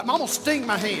I'm almost sting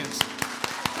my hands.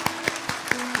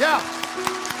 Yeah.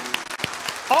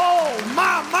 Oh,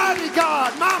 my mighty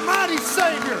God, my mighty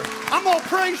Savior. I'm going to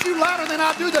praise you louder than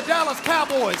I do the Dallas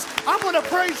Cowboys. I'm going to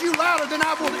praise you louder than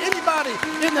I would anybody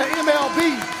in the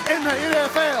MLB, in the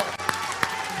NFL.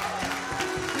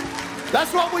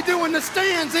 That's what we do in the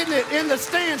stands, isn't it? In the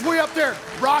stands, we up there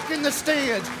rocking the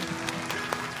stands.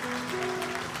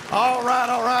 All right,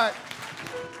 all right.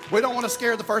 We don't want to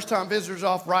scare the first-time visitors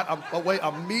off right away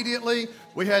immediately.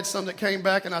 We had some that came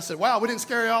back, and I said, wow, we didn't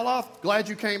scare you all off. Glad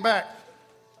you came back.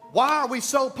 Why are we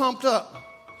so pumped up?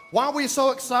 Why are we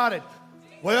so excited?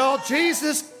 Well,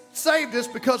 Jesus saved us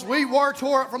because we were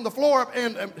tore up from the floor up,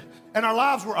 and our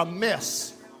lives were a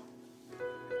mess.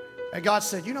 And God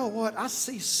said, you know what? I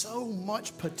see so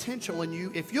much potential in you.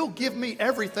 If you'll give me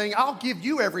everything, I'll give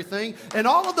you everything. And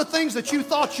all of the things that you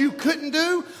thought you couldn't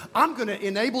do, I'm going to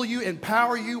enable you,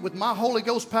 empower you with my Holy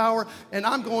Ghost power, and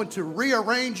I'm going to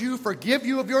rearrange you, forgive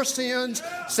you of your sins,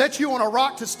 set you on a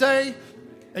rock to stay,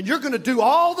 and you're going to do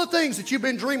all the things that you've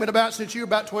been dreaming about since you were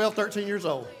about 12, 13 years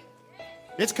old.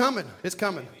 It's coming. It's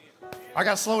coming. I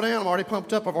got to slow down. I'm already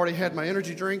pumped up. I've already had my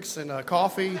energy drinks and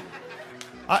coffee.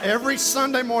 Every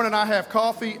Sunday morning I have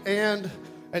coffee and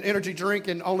an energy drink,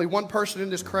 and only one person in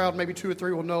this crowd, maybe 2 or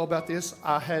 3 will know about this.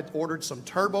 I had ordered some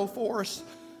Turbo Force,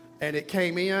 and it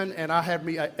came in, and I had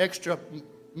me an extra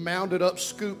mounded up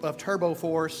scoop of Turbo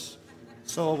Force.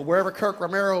 So wherever Kirk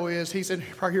Romero is, he's in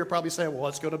here probably saying, well,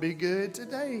 it's going to be good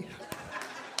today.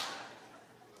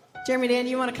 Jeremy, Dan,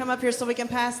 you want to come up here so we can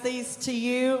pass these to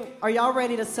you? Are y'all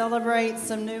ready to celebrate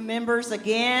some new members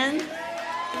again?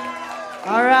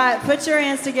 All right, put your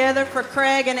hands together for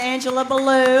Craig and Angela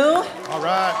Ballou. All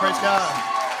right, praise God.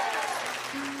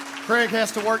 Craig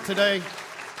has to work today.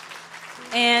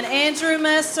 And Andrew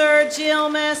Messer, Jill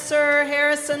Messer,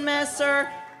 Harrison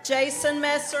Messer, Jason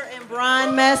Messer, and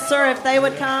Brian Messer, if they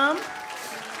would come.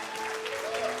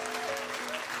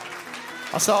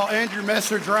 I saw Andrew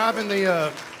Messer driving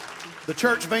the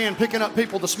church van picking up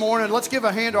people this morning. Let's give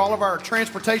a hand to all of our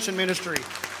transportation ministry.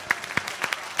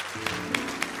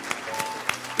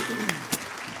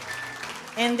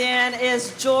 And then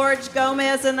is George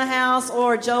Gomez in the house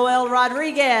or Joel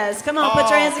Rodriguez? Come on, put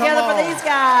your hands together for these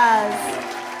guys.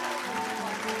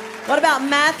 What about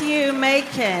Matthew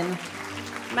Macon?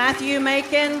 Matthew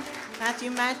Macon? I'm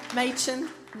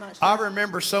not sure. I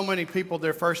remember so many people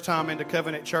their first time into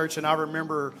Covenant Church, and I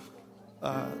remember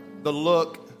the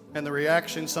look and the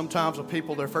reaction sometimes of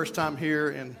people their first time here,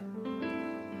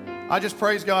 and I just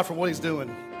praise God for what He's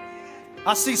doing.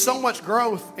 I see so much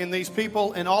growth in these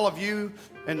people and all of you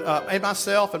and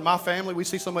myself and my family. We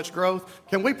see so much growth.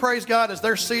 Can we praise God as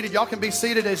they're seated? Y'all can be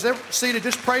seated as they're seated.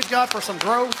 Just praise God for some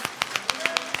growth.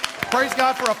 Praise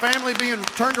God for a family being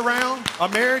turned around, a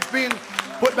marriage being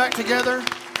put back together,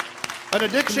 an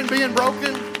addiction being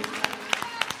broken,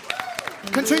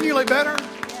 continually better,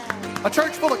 a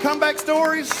church full of comeback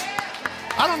stories.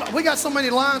 I don't know. We got so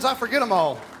many lines, I forget them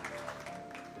all.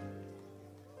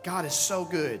 God is so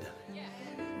good.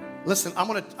 Listen, I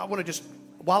want to just,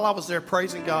 while I was there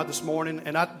praising God this morning,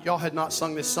 and y'all had not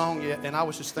sung this song yet, and I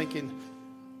was just thinking,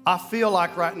 I feel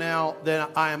like right now that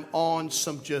I am on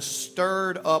some just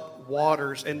stirred up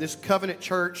waters, and this Covenant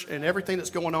Church and everything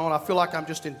that's going on, I feel like I'm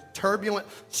just in turbulent,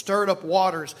 stirred up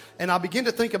waters, and I begin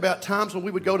to think about times when we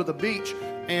would go to the beach,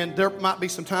 and there might be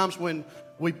some times when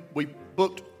we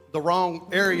booked the wrong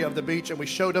area of the beach, and we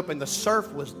showed up and the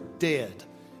surf was dead.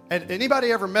 And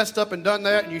anybody ever messed up and done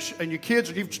that, and your kids,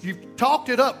 you've talked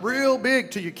it up real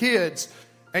big to your kids,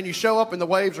 and you show up and the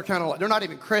waves are kind of like, they're not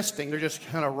even cresting, they're just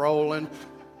kind of rolling.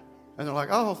 And they're like,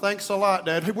 oh, thanks a lot,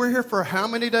 Dad. We're here for how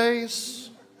many days?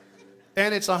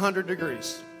 And it's 100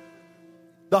 degrees.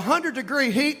 The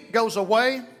 100-degree heat goes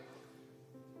away,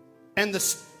 and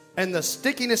the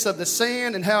stickiness of the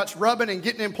sand and how it's rubbing and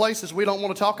getting in places we don't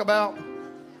want to talk about,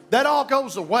 that all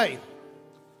goes away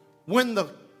when the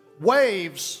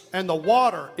waves and the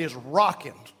water is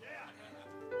rocking.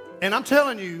 And I'm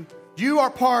telling you, you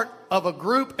are part of a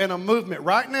group and a movement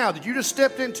right now that you just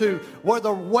stepped into where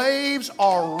the waves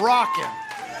are rocking.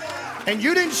 And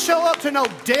you didn't show up to no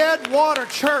dead water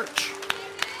church.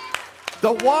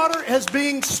 The water is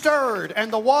being stirred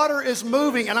and the water is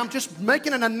moving. And I'm just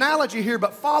making an analogy here,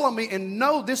 but follow me and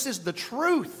know this is the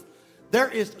truth.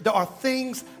 There are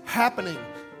things happening.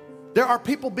 There are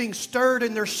people being stirred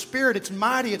in their spirit. It's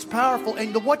mighty, it's powerful.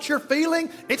 And what you're feeling,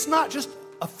 it's not just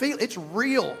a feel, it's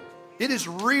real. It is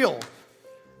real.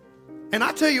 And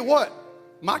I tell you what,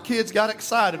 my kids got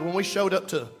excited when we showed up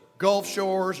to Gulf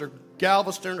Shores or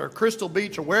Galveston or Crystal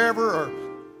Beach or wherever,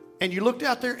 and you looked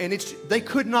out there and they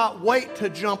could not wait to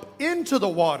jump into the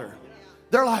water.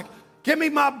 They're like, Give me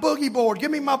my boogie board.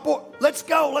 Give me my board. Let's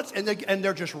go. And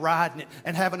they're just riding it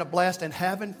and having a blast and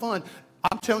having fun.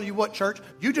 I'm telling you what, church,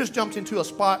 you just jumped into a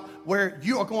spot where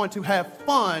you are going to have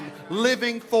fun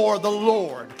living for the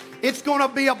Lord. It's going to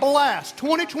be a blast.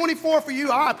 2024 for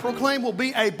you, I proclaim, will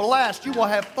be a blast. You will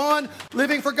have fun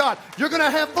living for God. You're going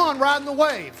to have fun riding the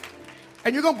wave.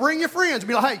 And you're going to bring your friends and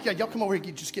be like, hey, y'all come over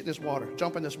here. Just get in this water.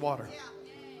 Jump in this water.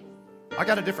 I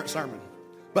got a different sermon.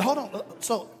 But hold on.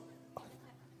 So,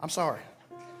 I'm sorry.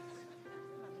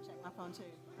 Check my phone too.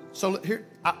 So here,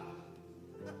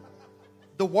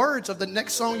 the words of the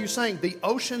next song you sang, the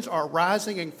oceans are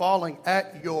rising and falling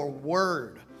at your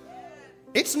word.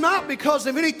 It's not because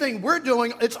of anything we're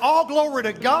doing. It's all glory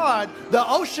to God. The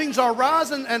oceans are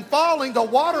rising and falling. The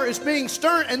water is being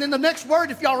stirred. And then the next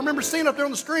word, if y'all remember seeing up there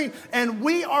on the screen, and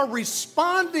we are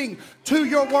responding to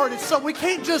your word. So we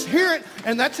can't just hear it.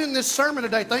 And that's in this sermon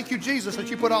today. Thank you, Jesus,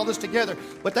 that you put all this together.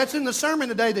 But that's in the sermon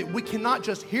today, that we cannot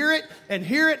just hear it and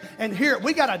hear it and hear it.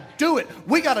 We got to do it.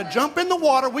 We got to jump in the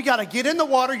water. We got to get in the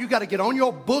water. You got to get on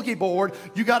your boogie board.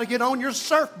 You got to get on your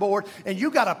surfboard. And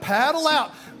you got to paddle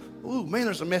out. Ooh, man,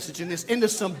 there's a message in this. Into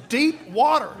some deep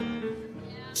water.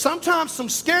 Sometimes some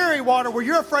scary water where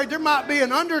you're afraid there might be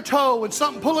an undertow and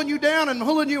something pulling you down and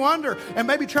pulling you under and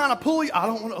maybe trying to pull you. I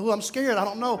don't know. I'm scared. I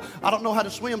don't know. I don't know how to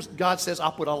swim. God says,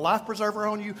 I'll put a life preserver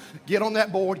on you. Get on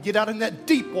that board. Get out in that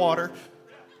deep water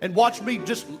and watch me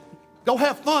just go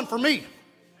have fun for me.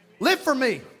 Live for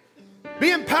me. Be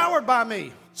empowered by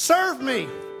me. Serve me.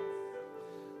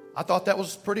 I thought that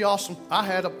was pretty awesome. I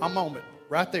had a moment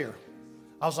right there.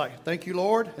 I was like, thank you,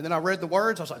 Lord. And then I read the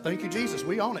words. I was like, thank you, Jesus.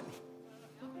 We own it.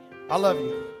 I love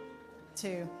you.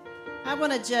 Too. I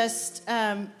want to just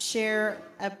share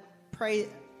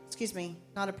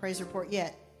not a praise report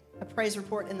yet. A praise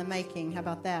report in the making. How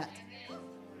about that?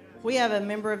 We have a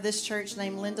member of this church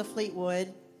named Linda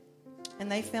Fleetwood,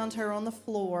 and they found her on the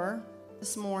floor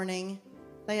this morning.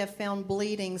 They have found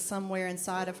bleeding somewhere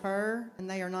inside of her, and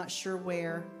they are not sure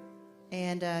where.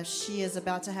 And she is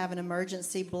about to have an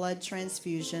emergency blood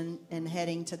transfusion and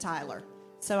heading to Tyler.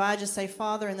 So I just say,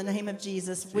 Father, in the name of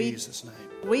Jesus,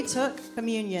 we took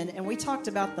communion and we talked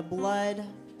about the blood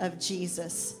of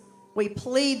Jesus. We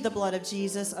plead the blood of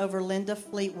Jesus over Linda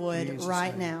Fleetwood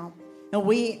right now. And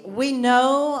we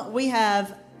know we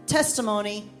have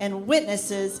testimony and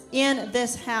witnesses in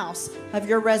this house of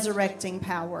your resurrecting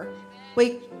power.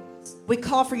 We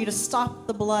call for you to stop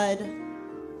the blood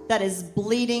that is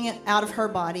bleeding out of her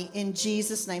body in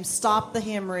Jesus' name. Stop the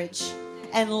hemorrhage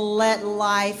and let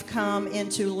life come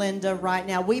into Linda right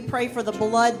now. We pray for the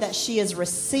blood that she is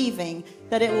receiving,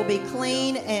 that it will be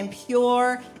clean and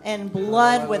pure and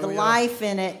blood with life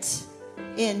in it.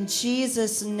 In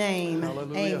Jesus' name,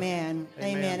 amen.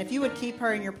 Amen. If you would keep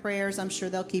her in your prayers, I'm sure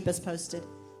they'll keep us posted.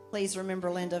 Please remember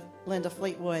Linda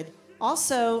Fleetwood.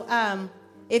 Also,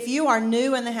 if you are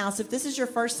new in the house, if this is your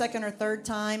first, second, or third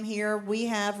time here, we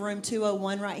have room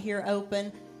 201 right here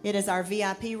open. It is our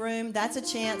VIP room. That's a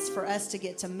chance for us to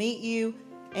get to meet you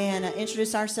and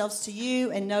introduce ourselves to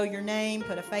you and know your name,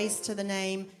 put a face to the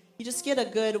name. You just get a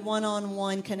good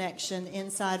one-on-one connection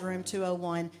inside room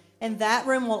 201. And that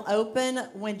room will open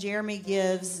when Jeremy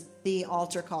gives the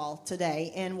altar call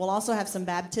today. And we'll also have some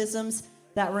baptisms.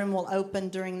 That room will open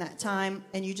during that time.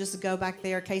 And you just go back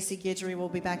there. Casey Guidry will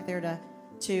be back there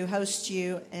to host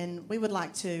you, and we would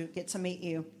like to get to meet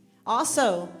you.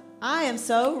 Also, I am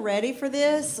so ready for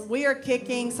this. We are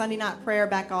kicking Sunday night prayer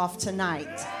back off tonight.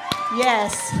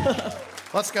 Yes.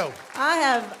 Let's go.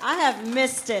 I have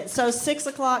missed it. So 6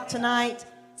 o'clock tonight,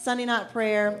 Sunday night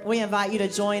prayer. We invite you to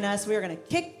join us. We are going to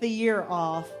kick the year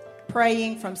off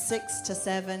praying from 6 to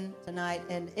 7 tonight,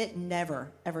 and it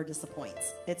never, ever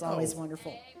disappoints. It's always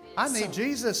wonderful. I need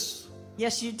Jesus.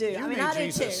 Yes, you do. I do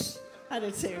Jesus. Too. I do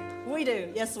too. We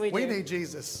do. Yes, we do. We need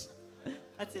Jesus.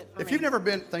 That's it. If you've never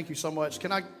been, thank you so much.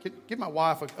 Can I give my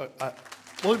wife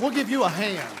we'll give you a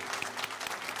hand.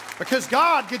 Because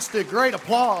God gets the great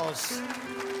applause.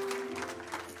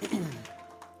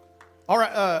 All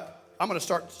right, I'm going to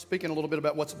start speaking a little bit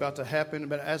about what's about to happen.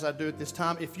 But as I do at this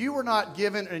time, if you were not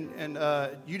given and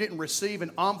you didn't receive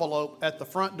an envelope at the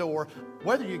front door,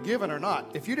 whether you're given or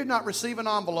not, if you did not receive an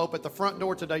envelope at the front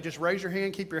door today, just raise your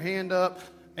hand, keep your hand up.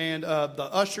 And the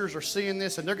ushers are seeing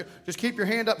this, and they're just keep your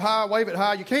hand up high, wave it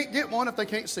high. You can't get one if they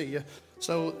can't see you.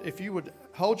 So if you would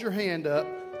hold your hand up,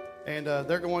 and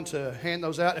they're going to hand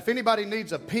those out. If anybody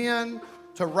needs a pen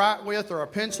to write with or a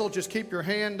pencil, just keep your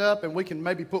hand up, and we can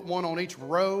maybe put one on each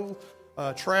row.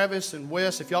 Travis and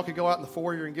Wes, if y'all could go out in the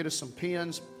foyer and get us some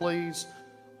pens, please.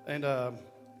 And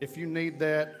if you need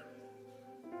that,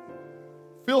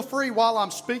 Feel free while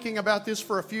I'm speaking about this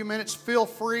for a few minutes, feel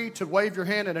free to wave your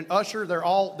hand at an usher. They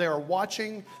are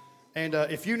watching. And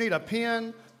if you need a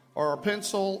pen or a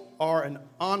pencil or an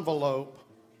envelope,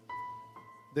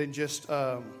 then just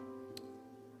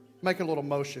make a little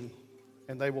motion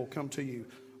and they will come to you.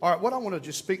 All right, what I want to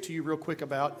just speak to you real quick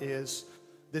about is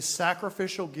this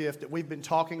sacrificial gift that we've been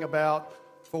talking about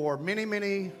for many,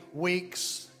 many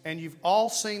weeks. And you've all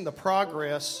seen the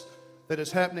progress that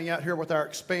is happening out here with our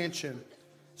expansion.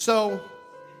 So,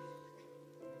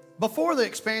 before the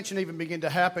expansion even began to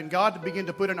happen, God began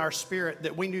to put in our spirit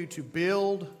that we need to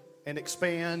build and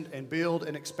expand and build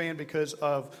and expand because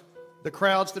of the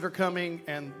crowds that are coming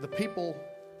and the people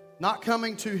not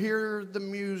coming to hear the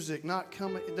music,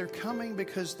 they're coming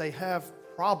because they have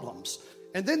problems.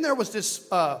 And then there was this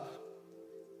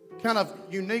kind of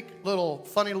unique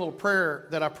funny little prayer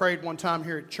that I prayed one time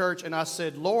here at church, and I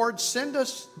said, Lord, send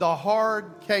us the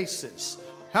hard cases.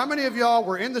 How many of y'all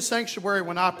were in the sanctuary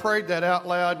when I prayed that out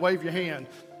loud? Wave your hand.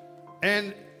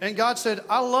 And God said,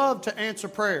 I love to answer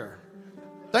prayer.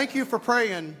 Thank you for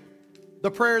praying the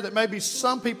prayer that maybe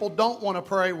some people don't want to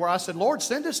pray, where I said, Lord,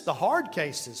 send us the hard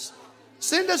cases.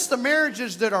 Send us the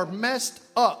marriages that are messed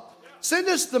up. Send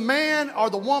us the man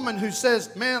or the woman who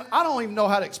says, man, I don't even know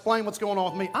how to explain what's going on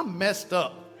with me. I'm messed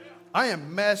up. I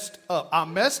am messed up.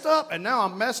 I'm messed up, and now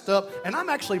I'm messed up, and I'm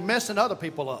actually messing other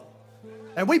people up.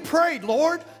 And we prayed,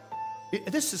 Lord,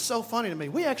 this is so funny to me.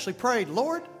 We actually prayed,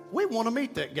 Lord, we want to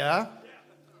meet that guy.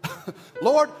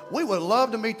 Lord, we would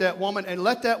love to meet that woman and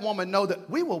let that woman know that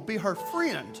we will be her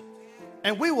friend.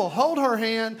 And we will hold her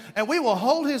hand, and we will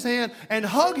hold his hand and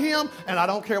hug him. And I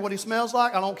don't care what he smells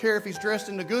like. I don't care if he's dressed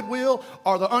in the Goodwill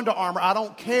or the Under Armour. I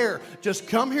don't care. Just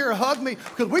come here and hug me,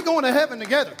 because we're going to heaven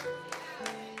together.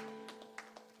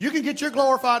 You can get your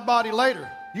glorified body later.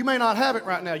 You may not have it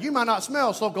right now. You might not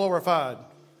smell so glorified.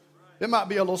 It might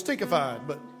be a little stinkified,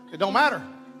 but it don't matter.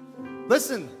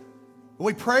 Listen,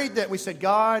 we prayed that. We said,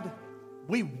 God,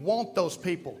 we want those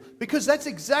people, because that's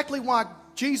exactly why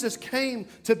Jesus came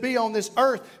to be on this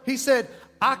earth. He said,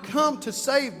 I come to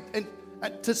save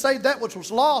that which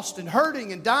was lost and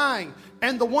hurting and dying,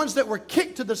 and the ones that were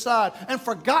kicked to the side and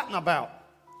forgotten about.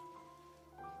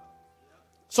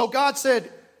 So God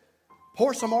said,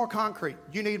 pour some more concrete.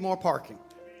 You need more parking.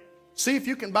 See if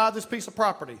you can buy this piece of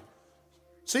property.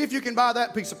 See if you can buy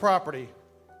that piece of property.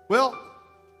 Well,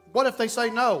 what if they say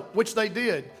no, which they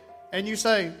did? And you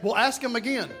say, well, ask them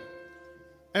again.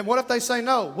 And what if they say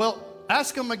no? Well,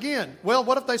 ask them again. Well,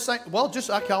 what if they say, well,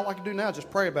 all I can do now, just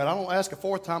pray about it. I don't ask a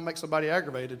fourth time, make somebody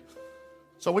aggravated.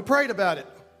 So we prayed about it.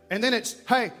 And then it's,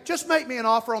 hey, just make me an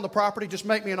offer on the property. Just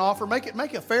make me an offer. Make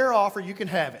a fair offer. You can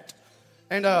have it.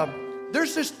 And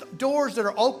there's just doors that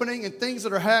are opening and things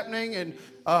that are happening. And,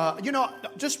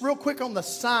 just real quick on the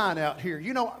sign out here.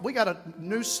 We got a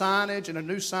new signage and a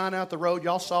new sign out the road.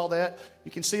 Y'all saw that.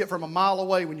 You can see it from a mile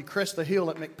away when you crest the hill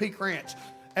at McPeak Ranch.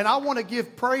 And I want to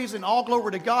give praise and all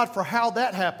glory to God for how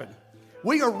that happened.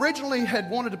 We originally had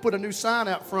wanted to put a new sign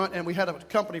out front, and we had a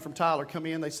company from Tyler come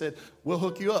in. They said, we'll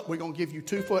hook you up. We're going to give you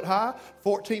 2 foot high,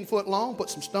 14 foot long, put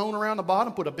some stone around the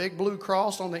bottom, put a big blue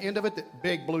cross on the end of it, that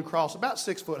big blue cross, about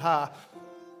 6 foot high.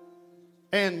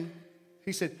 And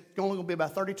he said, it's only going to be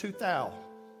about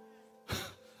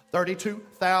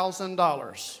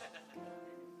 $32,000.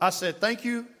 I said, thank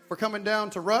you for coming down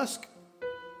to Rusk.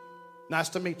 Nice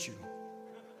to meet you.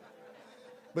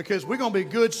 Because we're going to be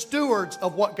good stewards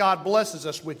of what God blesses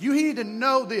us with. You need to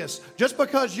know this. Just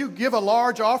because you give a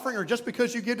large offering or just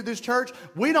because you give to this church,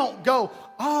 we don't go,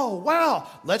 oh, wow,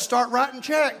 let's start writing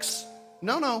checks.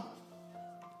 No.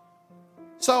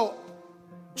 So,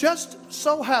 just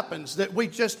so happens that we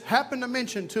just happen to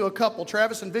mention to a couple,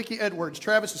 Travis and Vicki Edwards.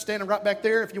 Travis is standing right back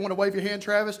there. If you want to wave your hand,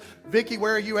 Travis. Vicki,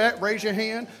 where are you at? Raise your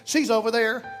hand. She's over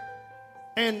there.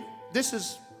 And this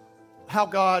is how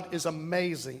God is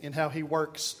amazing in how he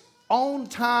works.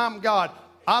 On-time God.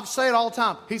 I say it all the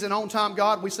time. He's an on-time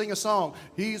God. We sing a song.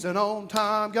 He's an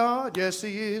on-time God. Yes,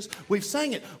 he is. We've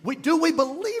sang it. Do we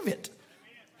believe it?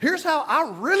 Here's how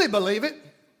I really believe it.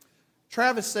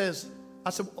 Travis says,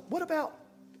 I said, what about,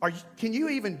 can you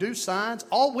even do signs?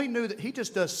 All we knew that he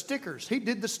just does stickers. He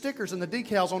did the stickers and the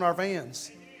decals on our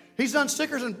vans. He's done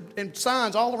stickers and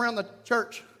signs all around the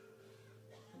church.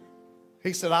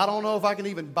 He said, I don't know if I can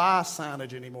even buy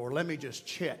signage anymore. Let me just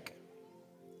check.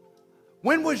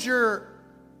 When was your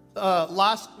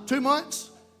last 2 months?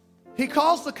 He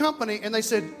calls the company and they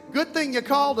said, good thing you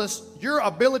called us. Your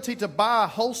ability to buy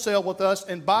wholesale with us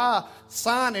and buy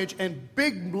signage and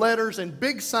big letters and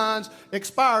big signs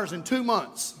expires in 2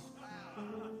 months.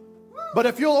 But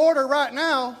if you'll order right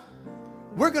now,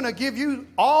 we're going to give you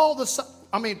all the,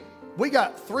 We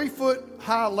got 3-foot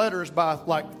high letters by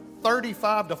like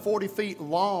 35 to 40 feet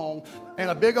long and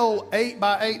a big old 8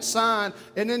 by 8 sign.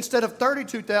 And instead of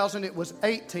 32,000, it was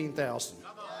 18,000.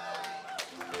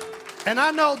 And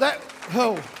I know that,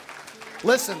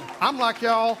 listen, I'm like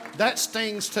y'all, that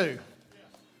stings too.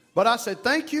 But I said,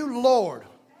 thank you, Lord,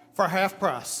 for half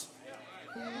price.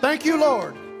 Thank you,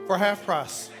 Lord, for half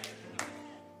price.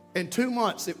 In 2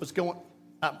 months, it was going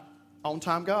on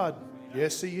time, God.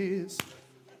 Yes, He is.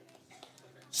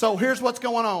 So here's what's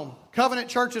going on. Covenant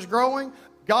Church is growing.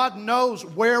 God knows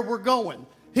where we're going.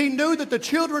 He knew that the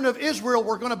children of Israel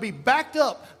were going to be backed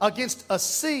up against a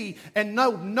sea and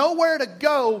know nowhere to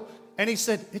go. And He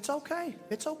said, it's okay.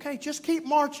 It's okay. Just keep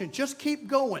marching. Just keep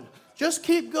going. Just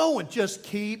keep going. Just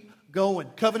keep going.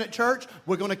 Covenant Church,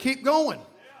 we're going to keep going.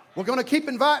 We're going to keep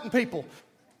inviting people.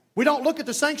 We don't look at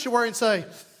the sanctuary and say,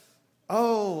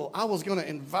 oh, I was going to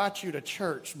invite you to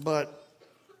church, but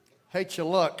hate your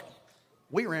luck.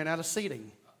 We ran out of seating.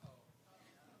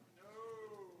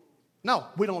 No,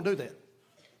 we don't do that.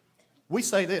 We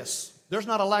say this. There's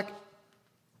not a lack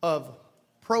of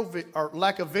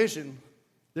lack of vision.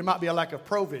 There might be a lack of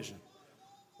provision.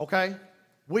 Okay?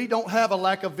 We don't have a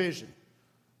lack of vision.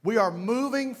 We are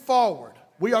moving forward.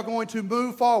 We are going to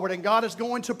move forward, and God is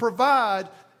going to provide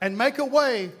and make a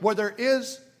way where there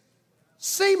is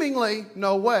seemingly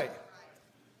no way.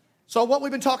 So what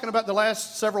we've been talking about the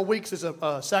last several weeks is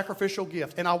a sacrificial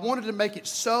gift. And I wanted to make it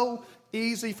so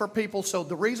easy for people. So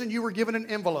the reason you were given an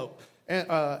envelope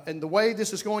and the way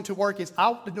this is going to work is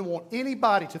I don't want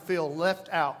anybody to feel left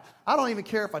out. I don't even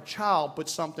care if a child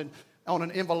puts something on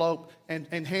an envelope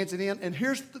and hands it in. And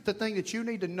here's the thing that you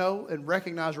need to know and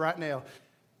recognize right now.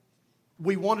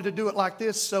 We wanted to do it like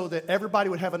this so that everybody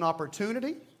would have an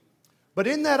opportunity. But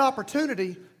in that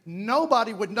opportunity,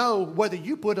 nobody would know whether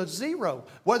you put a zero,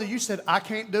 whether you said, I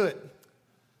can't do it.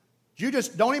 You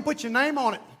just don't even put your name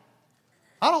on it.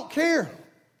 I don't care.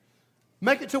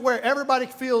 Make it to where everybody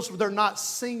feels they're not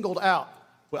singled out.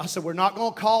 Well, I said, we're not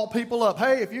going to call people up.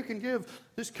 Hey, if you can give,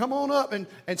 just come on up.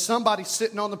 And somebody's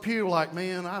sitting on the pew like,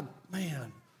 man,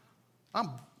 I'm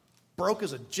broke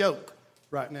as a joke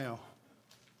right now.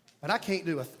 And I can't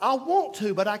do it. I want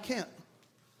to, but I can't.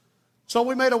 So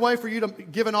we made a way for you to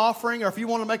give an offering, or if you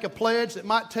want to make a pledge that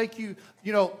might take you,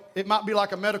 it might be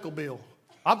like a medical bill.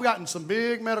 I've gotten some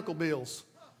big medical bills.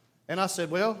 And I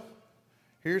said, well,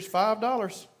 here's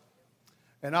 $5.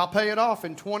 And I'll pay it off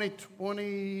in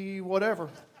 2020, whatever.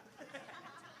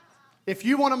 If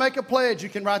you want to make a pledge, you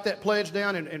can write that pledge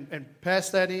down and pass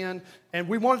that in. And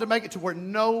we wanted to make it to where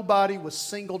nobody was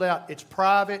singled out. It's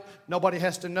private. Nobody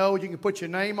has to know. You can put your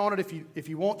name on it if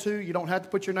you want to. You don't have to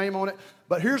put your name on it.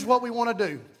 But here's what we want to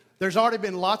do. There's already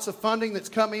been lots of funding that's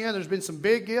come in. There's been some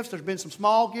big gifts. There's been some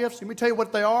small gifts. Let me tell you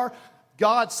what they are.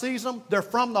 God sees them. They're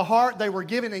from the heart. They were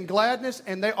given in gladness,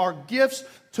 and they are gifts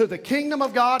to the kingdom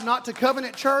of God, not to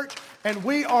Covenant Church. And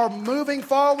we are moving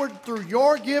forward through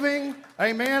your giving.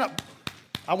 Amen.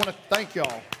 I want to thank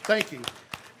y'all. Thank you.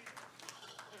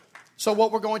 So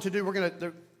what we're going to do, we're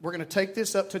going to take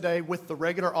this up today with the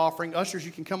regular offering. Ushers,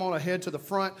 you can come on ahead to the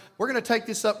front. We're going to take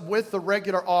this up with the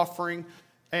regular offering.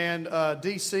 And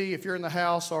DC, if you're in the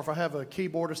house, or if I have a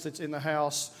keyboardist that's in the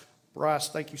house, Bryce,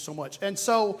 thank you so much. And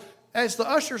so as the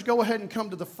ushers go ahead and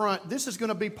come to the front, this is going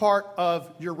to be part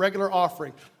of your regular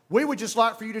offering. We would just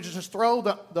like for you to just throw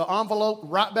the envelope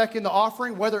right back in the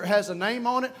offering, whether it has a name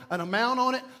on it, an amount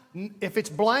on it. If it's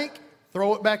blank,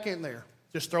 throw it back in there.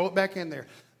 Just throw it back in there.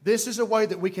 This is a way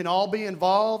that we can all be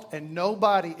involved and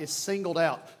nobody is singled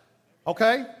out.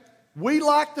 Okay? We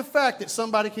like the fact that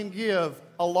somebody can give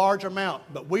a large amount,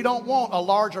 but we don't want a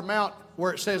large amount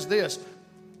where it says this,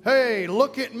 hey,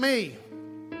 look at me.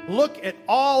 Look at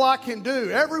all I can do.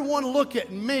 Everyone look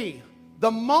at me.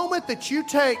 The moment that you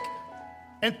take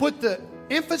and put the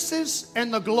emphasis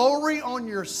and the glory on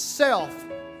yourself,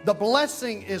 the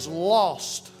blessing is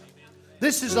lost.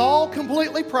 This is all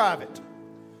completely private.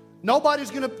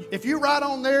 Nobody's going to, if you write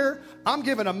on there, I'm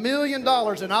giving $1 million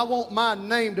and I want my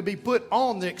name to be put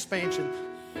on the expansion.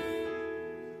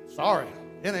 Sorry,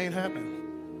 it ain't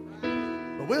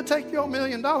happening. But we'll take your $1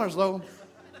 million though,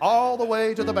 all the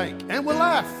way to the bank. And we'll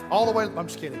laugh all the way. I'm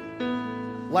just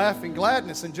kidding. Laugh in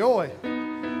gladness and joy.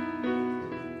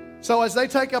 So as they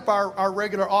take up our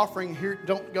regular offering here,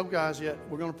 don't go guys yet.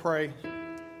 We're going to pray.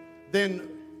 Then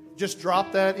just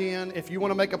drop that in. If you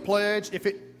want to make a pledge,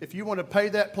 if you want to pay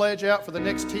that pledge out for the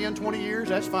next 10, 20 years,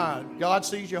 that's fine. God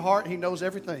sees your heart. He knows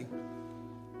everything.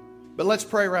 But let's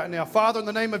pray right now. Father, in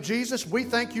the name of Jesus, we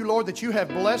thank you, Lord, that you have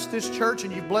blessed this church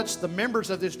and you've blessed the members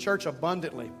of this church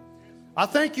abundantly. I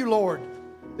thank you, Lord,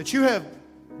 that you have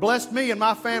blessed me and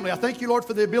my family. I thank you, Lord,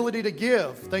 for the ability to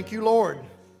give. Thank you, Lord.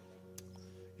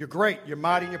 You're great, you're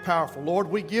mighty, and you're powerful. Lord,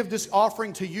 we give this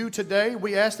offering to you today.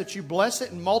 We ask that you bless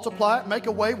it and multiply it, make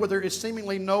a way where there is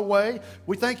seemingly no way.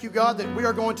 We thank you, God, that we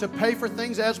are going to pay for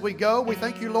things as we go. We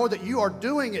thank you, Lord, that you are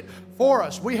doing it for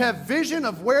us. We have vision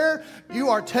of where you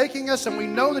are taking us, and we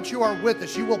know that you are with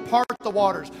us. You will part the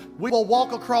waters. We will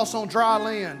walk across on dry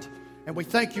land. And we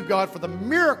thank you, God, for the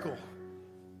miracle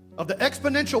of the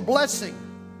exponential blessing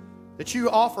that you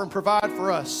offer and provide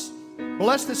for us.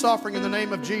 Bless this offering in the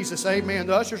name of Jesus. Amen.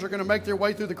 The ushers are going to make their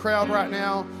way through the crowd right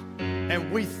now.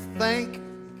 And we thank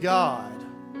God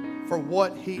for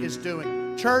what he is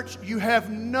doing. Church, you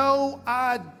have no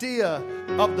idea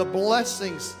of the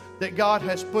blessings that God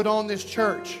has put on this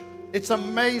church. It's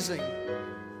amazing.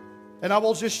 And I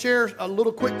will just share a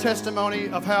little quick testimony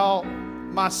of how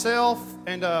myself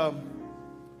and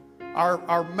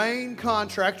our main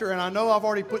contractor, and I know I've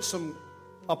already put some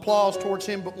applause towards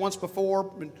him but once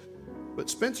before, but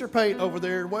Spencer Pate over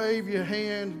there, wave your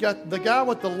hand, got the guy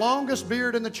with the longest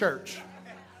beard in the church.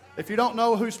 If you don't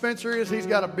know who Spencer is, he's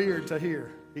got a beard to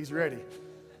here. He's ready.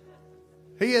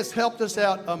 He has helped us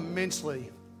out immensely.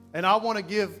 And I want to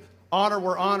give honor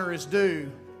where honor is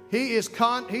due. He is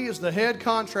the head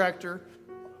contractor,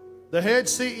 the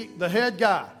head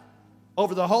guy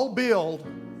over the whole build,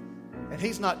 and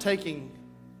he's not taking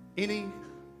any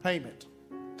payment.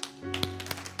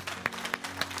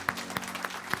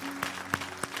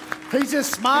 He's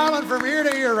just smiling from ear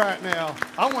to ear right now.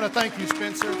 I want to thank you,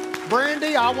 Spencer.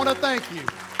 Brandy, I want to thank you.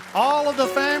 All of the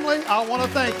family, I want to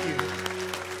thank you.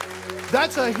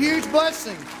 That's a huge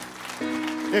blessing.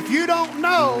 If you don't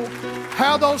know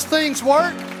how those things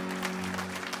work,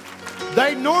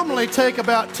 they normally take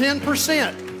about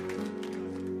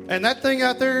 10%. And that thing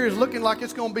out there is looking like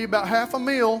it's going to be about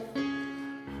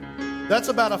 $500,000. That's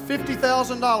about a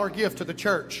 $50,000 gift to the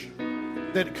church.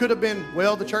 That it could have been,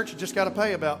 well, the church has just got to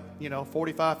pay about,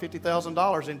 $45,000,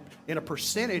 $50,000 in a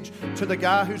percentage to the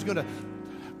guy who's going to,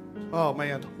 oh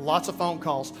man, lots of phone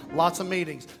calls, lots of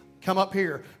meetings. Come up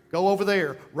here, go over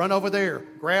there, run over there,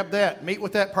 grab that, meet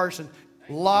with that person.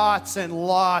 Lots and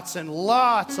lots and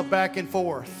lots of back and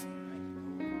forth.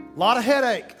 A lot of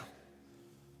headache.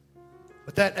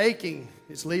 But that aching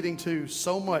is leading to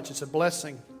so much. It's a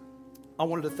blessing. I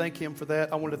wanted to thank him for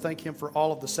that. I wanted to thank him for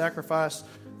all of the sacrifice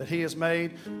that he has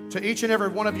made. To each and every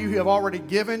one of you who have already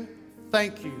given,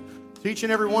 thank you. To each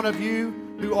and every one of you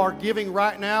who are giving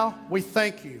right now, we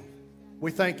thank you. We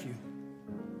thank you.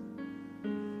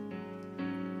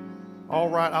 All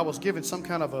right, I was given some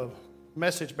kind of a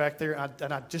message back there,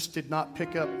 and I just did not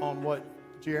pick up on what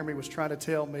Jeremy was trying to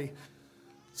tell me.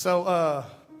 So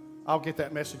I'll get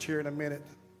that message here in a minute.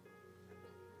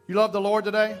 You love the Lord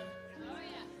today?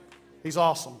 He's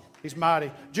awesome. He's mighty.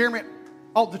 Jeremy,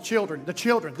 the children.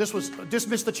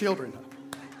 Dismiss the children.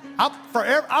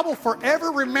 I will forever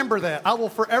remember that. I will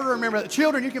forever remember that.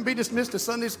 Children, you can be dismissed to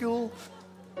Sunday school.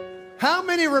 How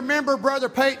many remember Brother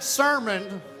Pate's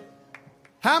sermon?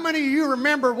 How many of you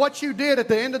remember what you did at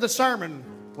the end of the sermon?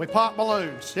 We popped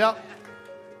balloons. Yep.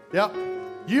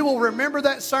 You will remember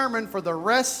that sermon for the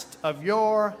rest of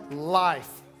your life.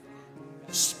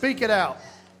 Speak it out.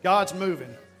 God's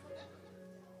moving.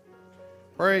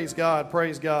 Praise God,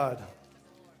 praise God.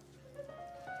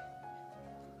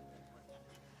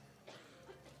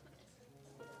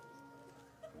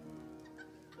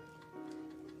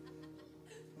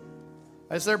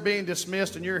 As they're being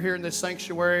dismissed and you're here in this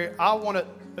sanctuary, I want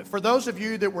to, for those of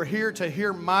you that were here to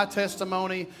hear my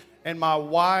testimony and my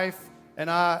wife and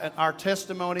our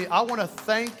testimony, I want to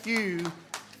thank you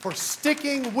for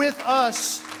sticking with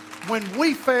us when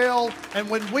we failed and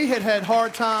when we had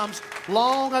hard times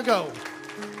long ago.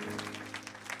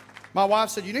 My wife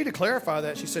said, "You need to clarify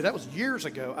that." She said, "That was years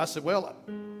ago." I said, "Well,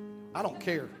 I don't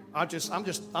care.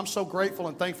 I'm so grateful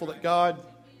and thankful that God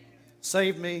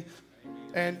saved me."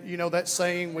 And that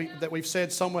saying that we've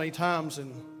said so many times,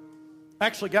 and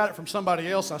actually got it from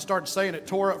somebody else. And I started saying it,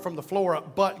 tore up from the floor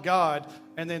up, but God.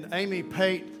 And then Amy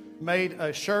Pate made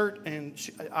a shirt, and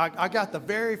I got the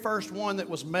very first one that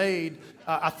was made.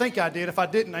 I think I did. If I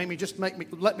didn't, Amy, just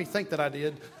let me think that I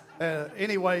did.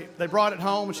 Anyway, they brought it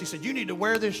home, and she said, "You need to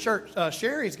wear this shirt."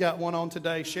 Sherry's got one on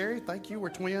today. Sherry, thank you. We're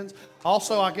twins.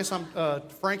 Also, I guess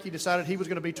Frankie decided he was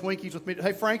going to be Twinkies with me.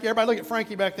 Hey, Frankie, everybody look at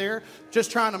Frankie back there,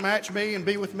 just trying to match me and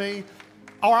be with me.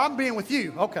 Or I'm being with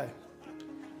you. Okay.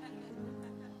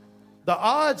 The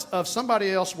odds of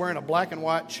somebody else wearing a black and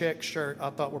white check shirt I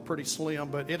thought were pretty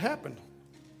slim, but it happened.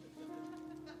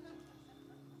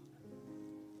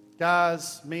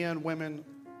 Guys, men, women,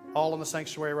 all in the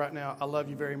sanctuary right now, I love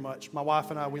you very much. My wife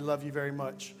and I, we love you very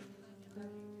much.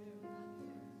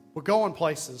 We're going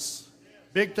places.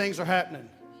 Big things are happening.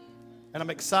 And I'm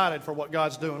excited for what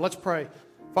God's doing. Let's pray.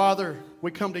 Father,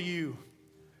 we come to you.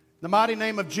 In the mighty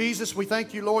name of Jesus, we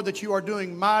thank you, Lord, that you are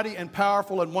doing mighty and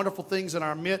powerful and wonderful things in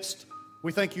our midst.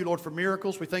 We thank you, Lord, for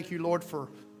miracles. We thank you, Lord, for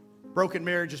broken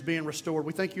marriages being restored.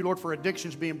 We thank you, Lord, for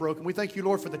addictions being broken. We thank you,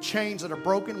 Lord, for the chains that are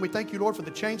broken. We thank you, Lord, for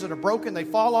the chains that are broken. They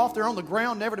fall off. They're on the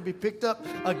ground, never to be picked up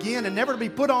again and never to be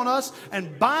put on us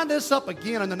and bind us up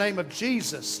again in the name of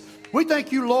Jesus. We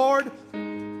thank you, Lord,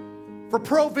 for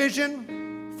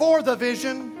provision, for the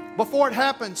vision before it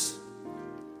happens.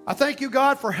 I thank you,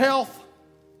 God, for health.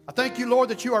 I thank you, Lord,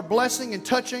 that you are blessing and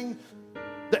touching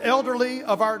the elderly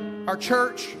of our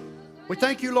church. We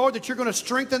thank you, Lord, that you're going to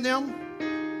strengthen them,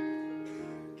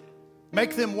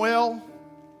 make them well,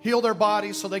 heal their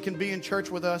bodies so they can be in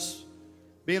church with us,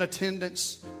 be in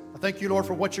attendance. I thank you, Lord,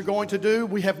 for what you're going to do.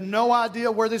 We have no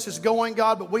idea where this is going,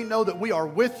 God, but we know that we are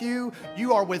with you.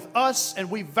 You are with us, and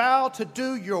we vow to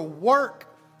do your work.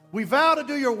 We vow to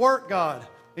do your work, God.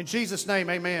 In Jesus' name,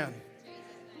 amen.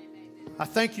 I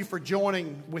thank you for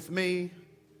joining with me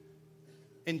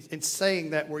in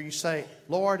saying that, where you say,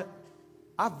 Lord,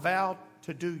 I vow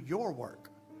to do your work.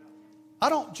 I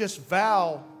don't just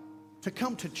vow to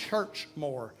come to church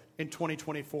more in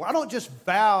 2024. I don't just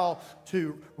vow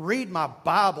to read my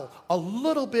Bible a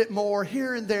little bit more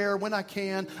here and there when I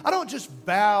can. I don't just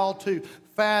vow to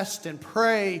fast and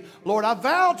pray. Lord, I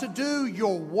vow to do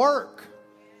your work,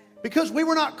 because we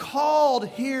were not called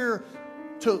here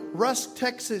to Rusk,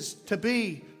 Texas, to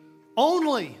be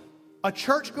only a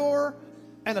churchgoer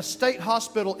and a state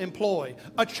hospital employee,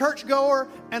 a churchgoer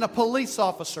and a police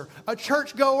officer, a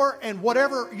churchgoer and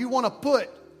whatever you want to put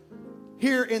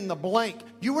here in the blank.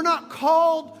 You were not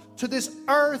called to this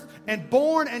earth and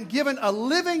born and given a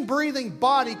living, breathing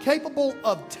body capable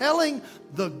of telling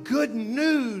the good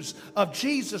news of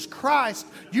Jesus Christ.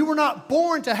 You were not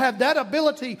born to have that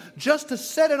ability just to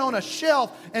set it on a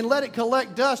shelf and let it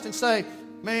collect dust and say,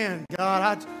 man,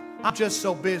 God, I'm just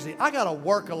so busy. I got to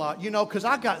work a lot, because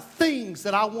I got things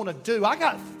that I want to do. I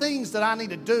got things that I need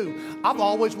to do. I've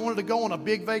always wanted to go on a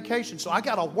big vacation, so I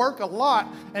got to work a lot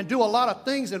and do a lot of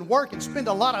things and work and spend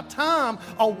a lot of time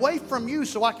away from you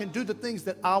so I can do the things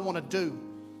that I want to do.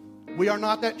 We are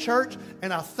not that church,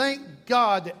 and I thank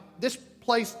God that this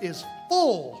place is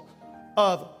full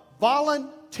of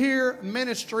volunteer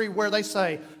ministry where they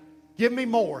say, give me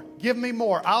more. Give me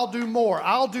more. I'll do more.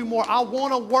 I'll do more. I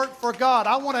want to work for God.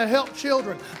 I want to help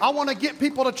children. I want to get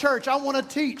people to church. I want to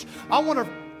teach. I want to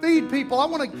feed people.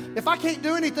 if I can't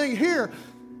do anything here,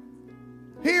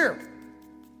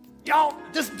 y'all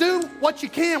just do what you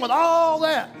can with all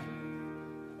that.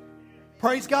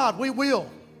 Praise God. We will.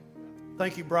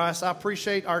 Thank you, Bryce. I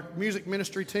appreciate our music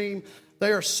ministry team.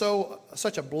 They are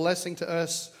such a blessing to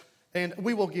us. And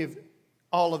we will give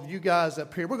all of you guys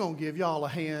up here, we're going to give y'all a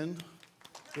hand.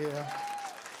 Yeah.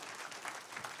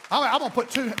 I'm going to put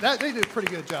two. They do a pretty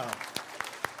good job.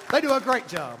 They do a great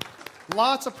job.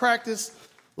 Lots of practice,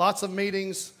 lots of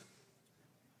meetings.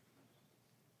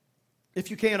 If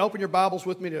you can, open your Bibles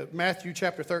with me to Matthew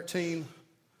chapter 13.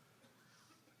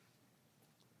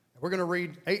 We're going to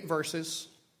read 8 verses.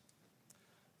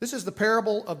 This is the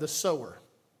parable of the sower.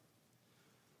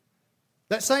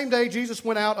 That same day, Jesus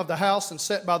went out of the house and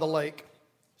sat by the lake.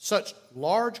 Such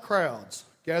large crowds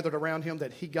gathered around him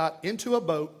that he got into a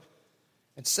boat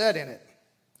and sat in it.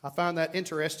 I find that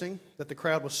interesting, that the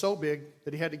crowd was so big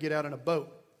that he had to get out in a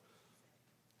boat,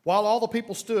 while all the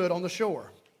people stood on the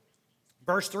shore.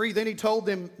 Verse 3, then he told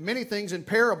them many things in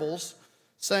parables,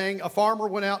 saying, a farmer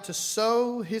went out to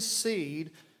sow his seed,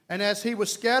 and as he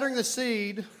was scattering the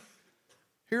seed,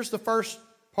 here's the first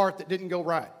part that didn't go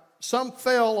right. Some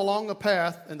fell along the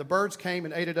path, and the birds came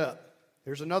and ate it up.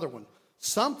 Here's another one.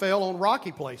 Some fell on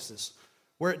rocky places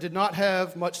where it did not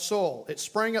have much soil. It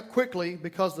sprang up quickly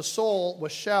because the soil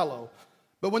was shallow.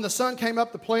 But when the sun came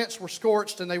up, the plants were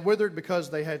scorched and they withered because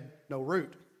they had no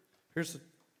root. Here's the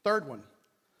third one.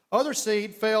 Other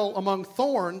seed fell among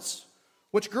thorns,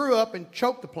 which grew up and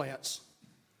choked the plants.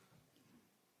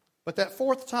 But that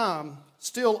fourth time,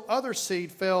 still other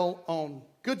seed fell on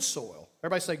good soil.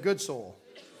 Everybody say good soil.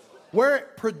 Where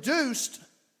it produced,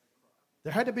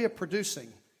 there had to be a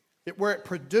producing. Where it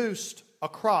produced a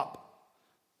crop.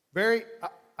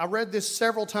 I read this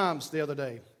several times the other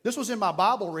day. This was in my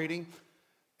Bible reading,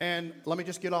 and let me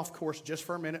just get off course just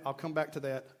for a minute. I'll come back to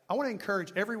that. I want to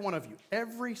encourage every one of you,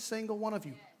 every single one of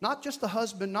you, not just the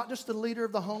husband, not just the leader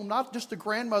of the home, not just the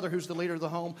grandmother who's the leader of the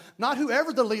home, not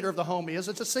whoever the leader of the home is.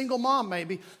 It's a single mom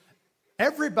maybe.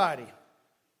 Everybody,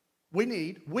 we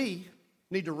need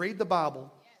to read the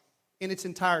Bible in its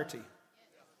entirety.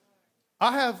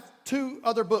 I have 2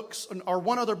 other books, or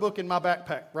one other book in my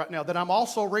backpack right now that I'm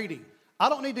also reading. I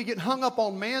don't need to get hung up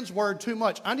on man's word too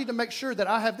much. I need to make sure that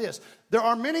I have this. There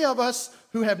are many of us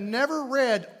who have never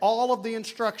read all of the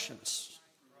instructions.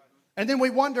 And then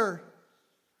we wonder,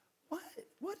 what?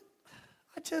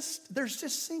 There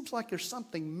just seems like there's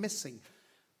something missing.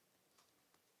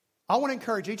 I want to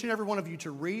encourage each and every one of you to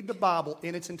read the Bible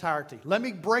in its entirety. Let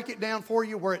me break it down for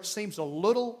you where it seems a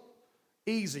little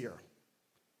easier.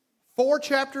 4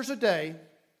 chapters a day.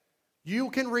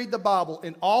 You can read the Bible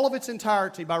in all of its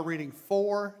entirety by reading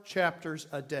 4 chapters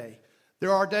a day.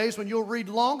 There are days when you'll read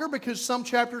longer because some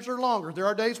chapters are longer. There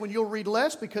are days when you'll read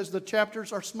less because the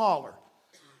chapters are smaller.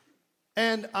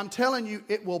 And I'm telling you,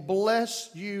 it will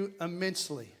bless you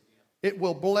immensely. It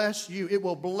will bless you. It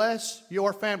will bless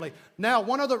your family. Now,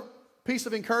 one other piece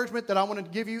of encouragement that I want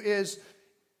to give you is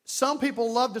some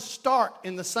people love to start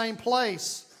in the same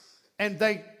place and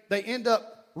they end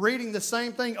up reading the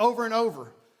same thing over and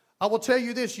over. I will tell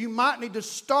you this, you might need to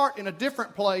start in a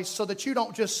different place so that you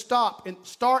don't just start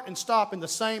and stop in the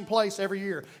same place every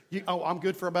year. I'm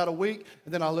good for about a week,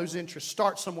 and then I lose interest.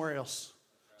 Start somewhere else.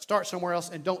 Start somewhere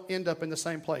else and don't end up in the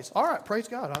same place. All right, praise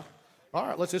God. All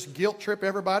right, let's just guilt trip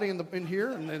everybody in here,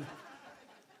 and then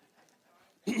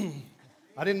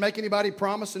I didn't make anybody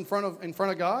promise in front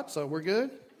of God, so we're good.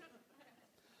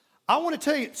 I want to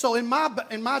tell you, so in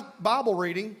my Bible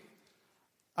reading,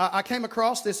 I came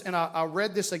across this and I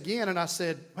read this again and I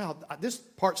said, wow, this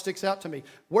part sticks out to me.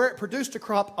 Where it produced a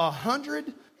crop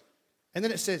 100, and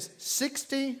then it says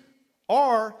 60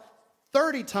 or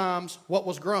 30 times what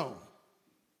was grown.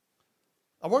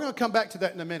 We're going to come back to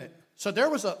that in a minute. So there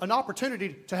was an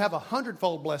opportunity to have a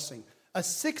 100-fold blessing, a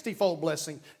 60-fold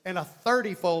blessing, and a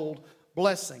 30-fold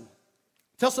blessing.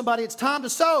 Tell somebody it's time to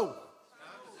sow.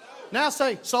 Now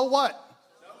say, so what?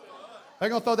 They're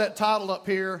going to throw that title up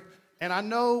here. And I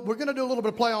know we're going to do a little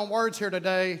bit of play on words here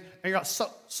today. And you're like,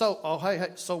 hey,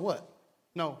 so what?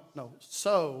 No,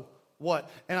 so what?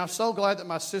 And I'm so glad that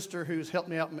my sister, who's helped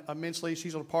me out immensely,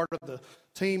 she's a part of the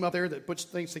team up there that puts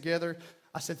things together.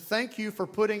 I said, thank you for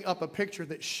putting up a picture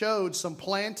that showed some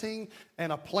planting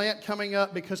and a plant coming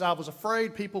up, because I was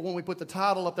afraid people, when we put the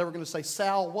title up, they were going to say,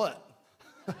 Sal what?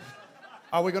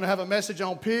 Are we going to have a message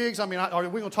on pigs? I mean, are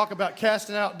we going to talk about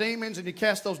casting out demons, and you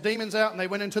cast those demons out and they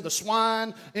went into the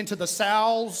swine, into the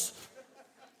sows?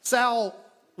 Sal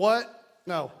what?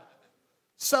 No.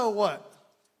 So what?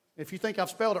 If you think I've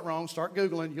spelled it wrong, start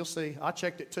Googling. You'll see. I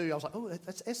checked it too. I was like, oh,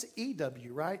 that's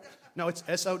S-E-W, right? No, it's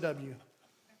S-O-W.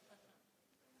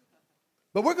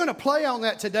 But we're going to play on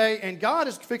that today, and God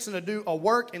is fixing to do a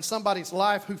work in somebody's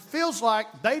life who feels like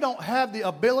they don't have the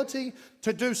ability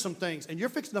to do some things. And you're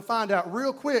fixing to find out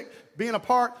real quick, being a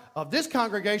part of this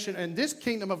congregation and this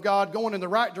kingdom of God going in the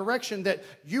right direction, that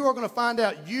you are going to find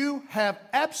out you have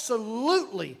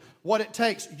absolutely what it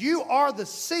takes. You are the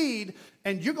seed,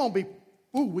 and you're going to be,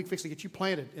 we're fixing to get you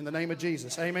planted in the name of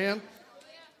Jesus. Amen.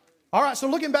 All right, so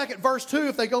looking back at verse 2,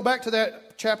 if they go back to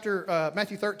that chapter,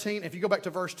 Matthew 13, if you go back to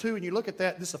verse 2 and you look at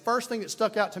that, this is the first thing that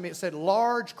stuck out to me. It said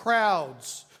large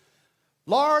crowds.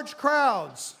 Large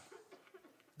crowds.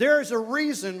 There is a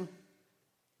reason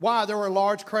why there were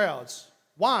large crowds.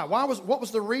 Why? What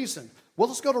was the reason? Well,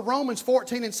 let's go to Romans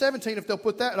 14 and 17 if they'll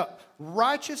put that up.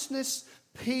 Righteousness,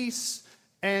 peace,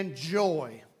 and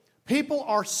joy. People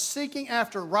are seeking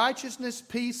after righteousness,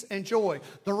 peace, and joy.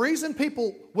 The reason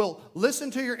people will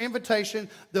listen to your invitation,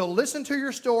 they'll listen to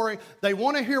your story, they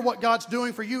want to hear what God's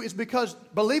doing for you, is because,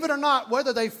 believe it or not,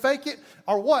 whether they fake it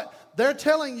or what, they're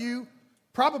telling you,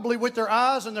 probably with their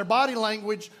eyes and their body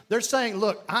language, they're saying,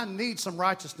 look, I need some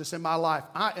righteousness in my life.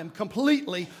 I am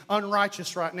completely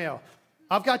unrighteous right now.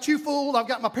 I've got you fooled. I've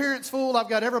got my parents fooled. I've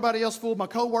got everybody else fooled, my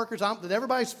coworkers.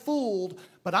 Everybody's fooled,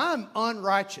 but I'm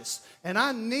unrighteous, and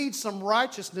I need some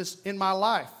righteousness in my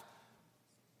life.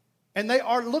 And they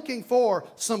are looking for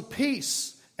some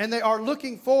peace, and they are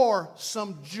looking for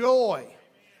some joy.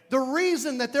 The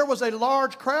reason that there was a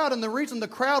large crowd, and the reason the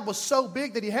crowd was so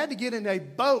big that he had to get in a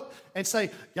boat and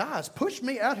say, guys, push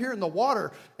me out here in the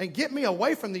water and get me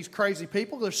away from these crazy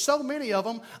people. There's so many of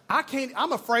them.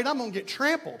 I'm afraid I'm going to get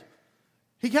trampled.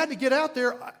 He had to get out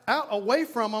away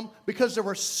from them because there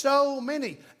were so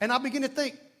many. And I begin to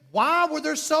think, why were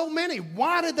there so many?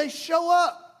 Why did they show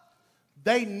up?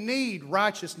 They need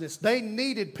righteousness. They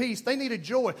needed peace. They needed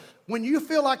joy. When you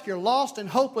feel like you're lost and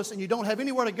hopeless and you don't have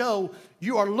anywhere to go,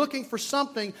 you are looking for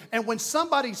something. And when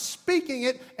somebody's speaking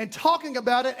it and talking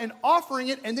about it and offering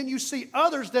it, and then you see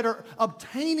others that are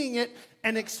obtaining it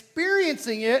and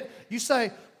experiencing it, you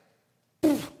say,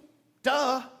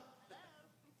 duh.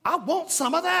 I want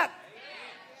some of that.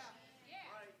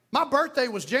 My birthday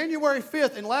was January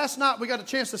 5th, and last night we got a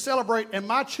chance to celebrate, and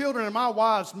my children and my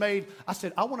wives I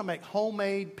said, I want to make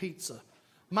homemade pizza.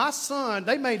 My son,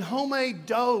 they made homemade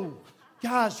dough.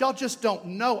 Guys, y'all just don't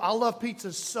know. I love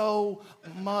pizza so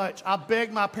much. I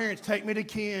begged my parents, take me to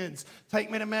Ken's,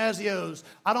 take me to Mazzio's.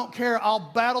 I don't care.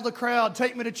 I'll battle the crowd.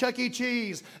 Take me to Chuck E.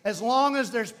 Cheese. As long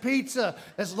as there's pizza.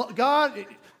 As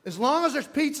long as there's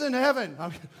pizza in heaven.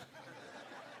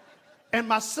 And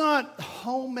my son,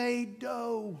 homemade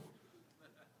dough.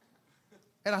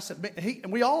 And I said, man,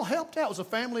 and we all helped out. It was a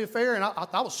family affair, and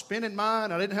I was spinning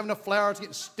mine. I didn't have enough flour. It was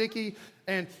getting sticky.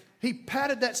 And he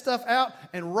patted that stuff out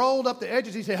and rolled up the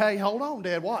edges. He said, hey, hold on,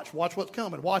 Dad. Watch what's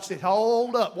coming. Watch it.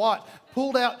 Hold up. Watch.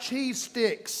 Pulled out cheese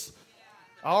sticks.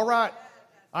 All right.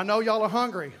 I know y'all are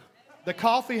hungry. The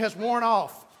coffee has worn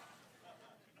off.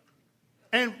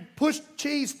 And pushed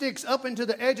cheese sticks up into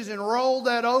the edges and rolled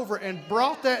that over and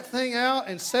brought that thing out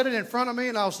and set it in front of me.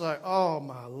 And I was like, oh,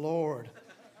 my Lord.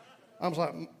 I was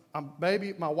like,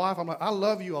 baby, my wife, I'm like, I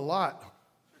love you a lot.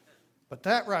 But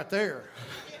that right there.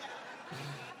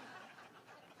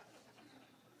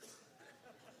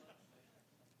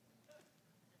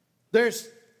 There's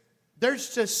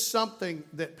just something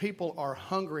that people are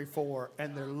hungry for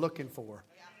and they're looking for.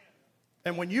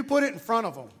 And when you put it in front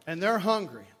of them and they're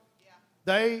hungry,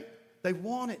 they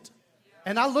want it.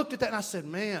 And I looked at that and I said,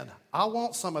 man, I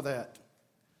want some of that.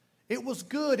 It was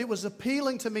good. It was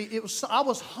appealing to me. I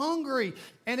was hungry,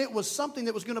 and it was something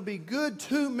that was going to be good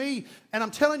to me. And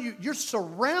I'm telling you, you're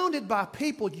surrounded by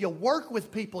people. You work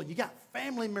with people. You got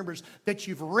family members that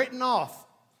you've written off.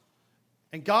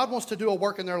 And God wants to do a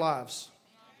work in their lives.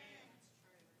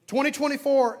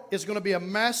 2024 is going to be a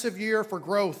massive year for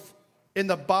growth in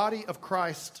the body of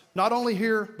Christ. Not only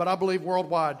here, but I believe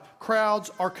worldwide.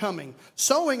 Crowds are coming.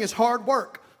 Sowing is hard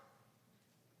work,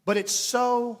 but it's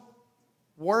so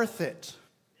worth it.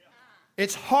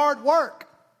 It's hard work.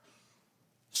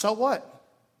 So what?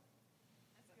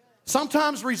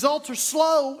 Sometimes results are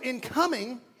slow in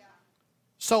coming.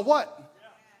 So what?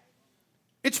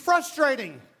 It's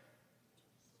frustrating.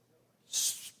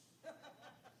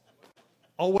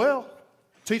 Oh well.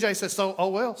 TJ says, oh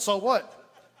well, so what?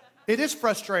 It is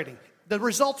frustrating. The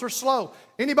results are slow.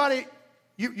 Anybody,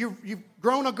 you've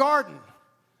grown a garden.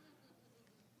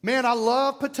 Man, I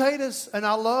love potatoes and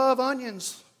I love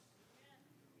onions.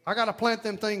 I got to plant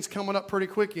them things coming up pretty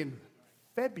quick in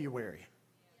February.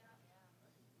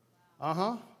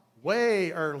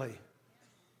 Way early.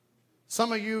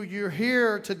 Some of you, you're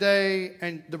here today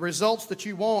and the results that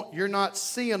you want, you're not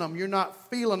seeing them, you're not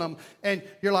feeling them, and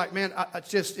you're like, man,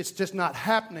 it's just not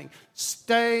happening.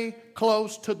 Stay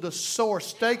close to the source.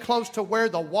 Stay close to where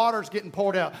the water's getting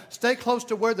poured out. Stay close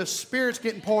to where the Spirit's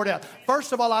getting poured out.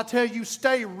 First of all, I tell you,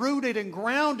 stay rooted and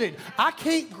grounded. I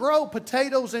can't grow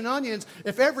potatoes and onions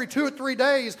if every 2 or 3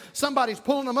 days somebody's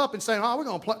pulling them up and saying, oh, we're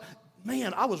going to plant.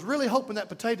 Man, I was really hoping that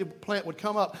potato plant would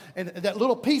come up and that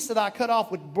little piece that I cut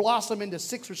off would blossom into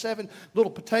 6 or 7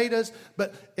 little potatoes.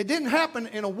 But it didn't happen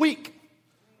in a week.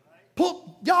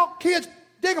 Y'all kids,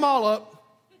 dig them all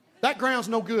up. That ground's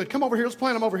no good. Come over here. Let's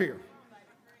plant them over here.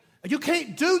 You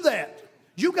can't do that.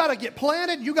 You got to get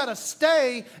planted. You got to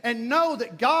stay and know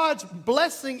that God's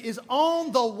blessing is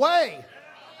on the way.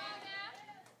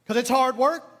 Because it's hard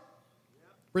work.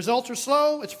 Results are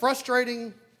slow. It's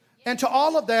frustrating. And to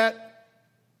all of that,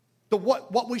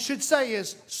 what we should say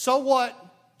is, so what,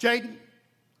 Jaden?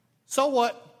 So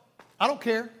what? I don't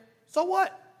care. So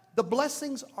what? The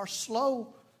blessings are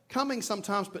slow coming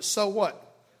sometimes, but so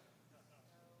what?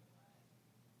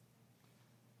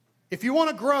 If you want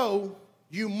to grow,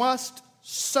 you must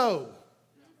sow.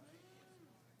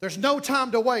 There's no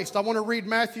time to waste. I want to read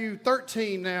Matthew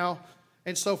 13 now.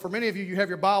 And so for many of you, you have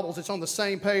your Bibles. It's on the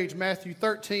same page, Matthew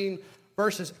 13,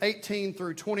 verses 18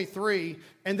 through 23,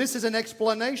 and this is an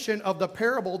explanation of the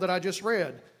parable that I just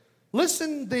read.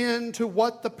 Listen then to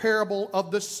what the parable of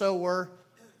the sower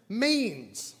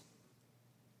means.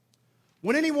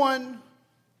 When anyone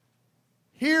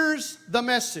hears the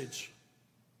message,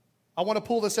 I want to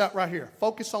pull this out right here.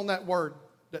 Focus on that word,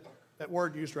 that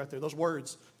word used right there, those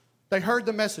words. They heard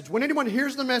the message. When anyone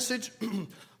hears the message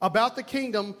about the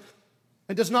kingdom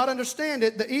and does not understand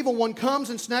it, the evil one comes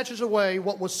and snatches away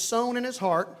what was sown in his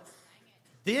heart.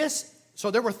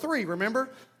 So there were 3, remember?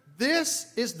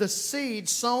 This is the seed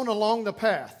sown along the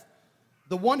path.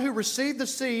 The one who received the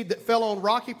seed that fell on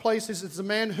rocky places is the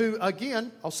man who,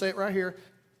 again, I'll say it right here,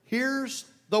 hears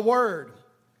the word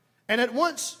and at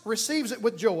once receives it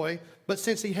with joy, but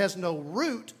since he has no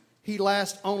root, he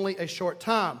lasts only a short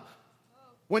time.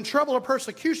 When trouble or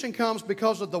persecution comes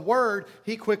because of the word,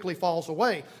 he quickly falls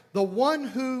away. The one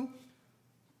who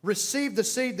received the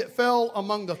seed that fell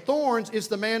among the thorns is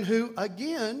the man who,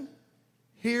 again,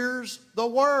 hears the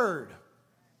word.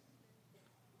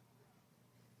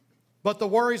 But the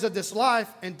worries of this life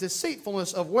and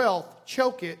deceitfulness of wealth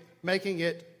choke it, making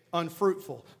it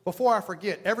unfruitful. Before I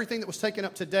forget, everything that was taken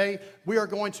up today, we are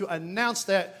going to announce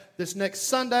that this next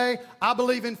Sunday. I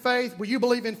believe in faith. Will you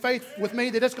believe in faith with me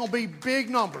that it's going to be big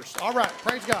numbers? All right,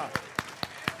 praise God.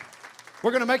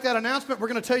 We're going to make that announcement. We're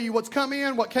going to tell you what's come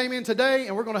in, what came in today,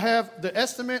 and we're going to have the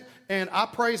estimate. And I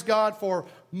praise God for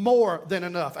more than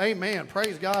enough. Amen.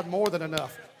 Praise God, more than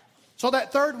enough. So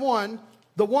that third one,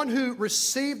 the one who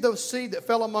received the seed that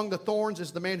fell among the thorns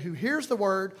is the man who hears the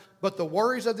word, but the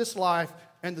worries of this life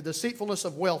and the deceitfulness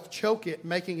of wealth choke it,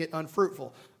 making it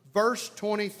unfruitful. Verse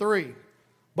 23,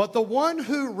 but the one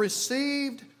who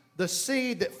received the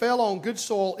seed that fell on good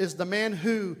soil is the man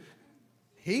who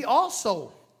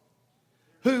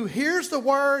hears the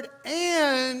word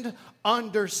and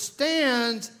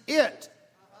understands it.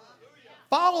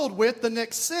 Followed with the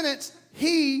next sentence,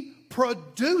 he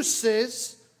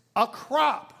produces a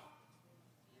crop.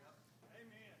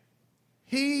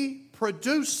 He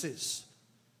produces.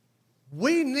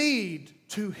 We need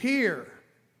to hear,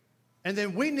 and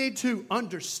then we need to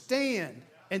understand,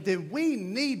 and then we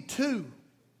need to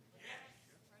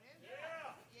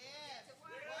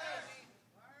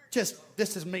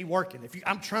this is me working.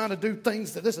 I'm trying to do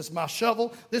things this is my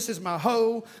shovel, this is my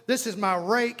hoe, this is my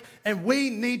rake, and we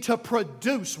need to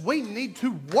produce. We need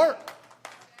to work.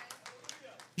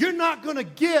 You're not going to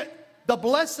get the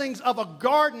blessings of a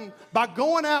garden by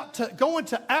going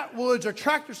to Atwoods or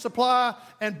Tractor Supply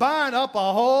and buying up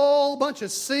a whole bunch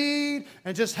of seed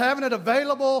and just having it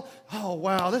available. Oh,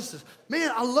 wow,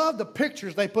 I love the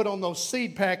pictures they put on those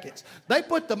seed packets. They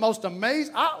put the most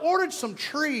amazing. I ordered some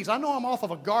trees. I know I'm off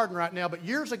of a garden right now, but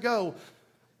years ago,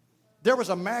 there was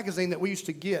a magazine that we used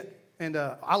to get. And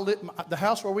the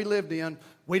house where we lived in,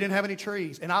 we didn't have any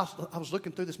trees. And I was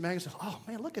looking through this magazine. Oh,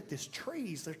 man, look at these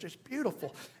trees. They're just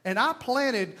beautiful. And I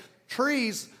planted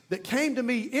trees that came to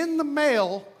me in the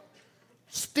mail,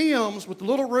 stems with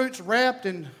little roots wrapped.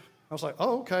 And I was like,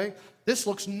 oh, okay. This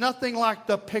looks nothing like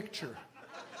the picture.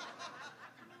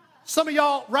 Some of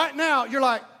y'all right now, you're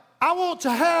like, I want to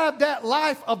have that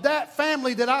life of that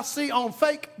family that I see on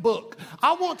Facebook.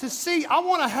 I want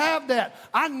to have that.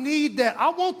 I need that.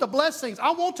 I want the blessings. I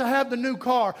want to have the new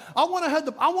car. I want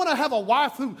to have a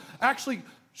wife who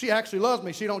she actually loves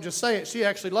me. She don't just say it. She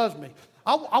actually loves me.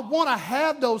 I want to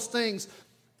have those things.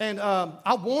 And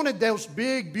I wanted those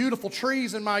big, beautiful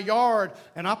trees in my yard,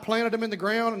 and I planted them in the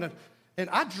ground. And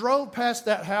I drove past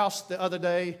that house the other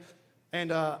day,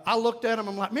 and I looked at them.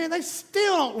 I'm like, man, they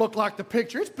still don't look like the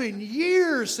picture. It's been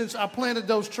years since I planted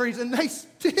those trees, and they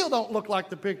still don't look like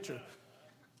the picture.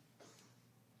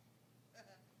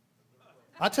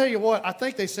 I tell you what, I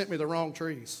think they sent me the wrong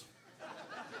trees.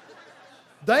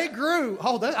 They grew.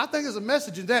 I think there's a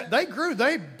message in that. They grew.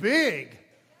 They big,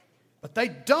 but they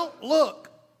don't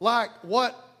look like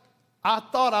what I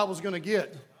thought I was going to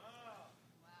get.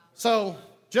 So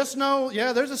just know,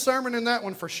 there's a sermon in that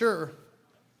one for sure.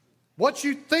 What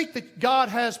you think that God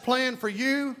has planned for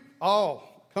you, oh,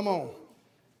 come on.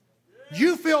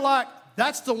 You feel like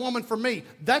that's the woman for me.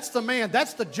 That's the man.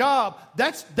 That's the job.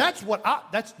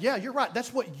 You're right.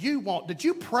 That's what you want. Did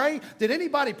you pray? Did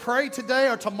anybody pray today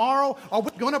or tomorrow? Are we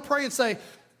going to pray and say,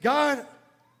 God,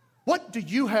 what do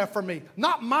you have for me?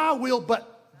 Not my will,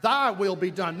 but thy will be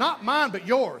done. Not mine, but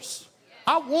yours.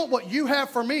 I want what you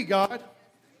have for me, God.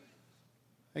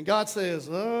 And God says,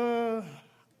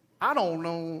 I don't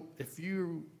know if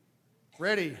you're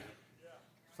ready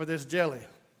for this jelly.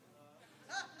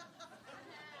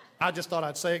 I just thought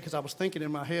I'd say it because I was thinking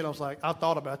in my head. I was like, I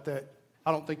thought about that.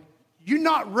 I don't think you're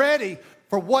not ready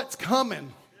for what's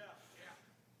coming.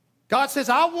 God says,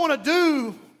 I want to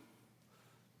do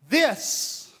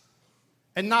this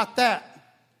and not that.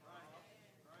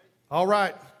 All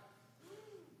right.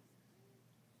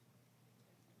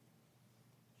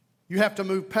 You have to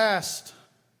move past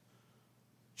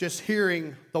just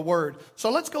hearing the word. So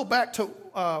let's go back to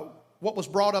what was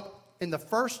brought up in the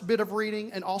first bit of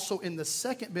reading and also in the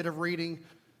second bit of reading.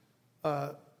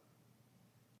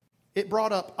 It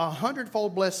brought up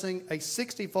 100-fold blessing, a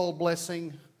 60-fold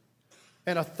blessing,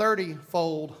 and a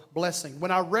 30-fold blessing.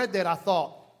 When I read that, I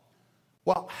thought,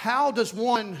 well, how does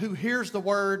one who hears the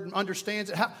word and understands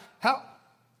it,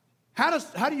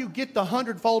 how do you get the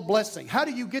 100-fold blessing? How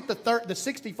do you get the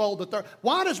 60-fold?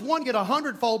 Why does one get a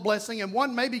 100-fold blessing and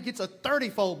one maybe gets a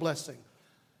 30-fold blessing?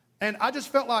 And I just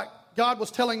felt like God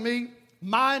was telling me,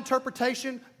 my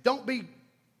interpretation, don't be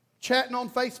chatting on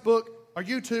Facebook or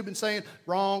YouTube and saying,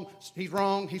 wrong, he's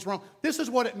wrong, he's wrong. This is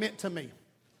what it meant to me.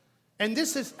 And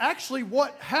this is actually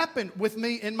what happened with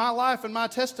me in my life and my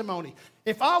testimony.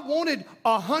 If I wanted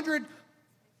a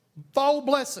 100-fold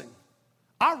blessing,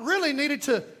 I really needed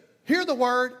to hear the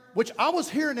word, which I was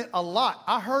hearing it a lot.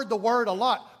 I heard the word a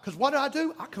lot. Because what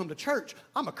do? I come to church.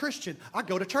 I'm a Christian. I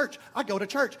go to church. I go to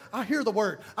church. I hear the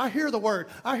word. I hear the word.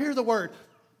 I hear the word.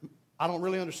 I don't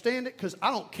really understand it because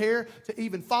I don't care to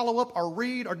even follow up or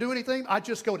read or do anything. I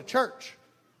just go to church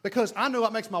because I know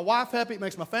it makes my wife happy. It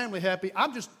makes my family happy.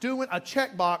 I'm just doing a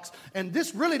checkbox, and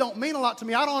this really don't mean a lot to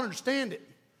me. I don't understand it.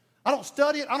 I don't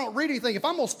study it. I don't read anything. If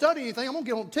I'm going to study anything, I'm going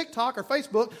to get on TikTok or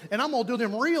Facebook, and I'm going to do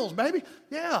them reels, baby.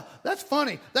 Yeah, that's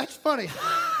funny. That's funny.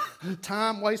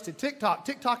 Time wasted.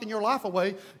 TikToking your life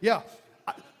away. Yeah.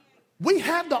 We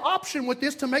have the option with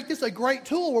this to make this a great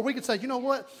tool where we could say, you know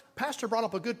what? Pastor brought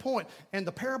up a good point, and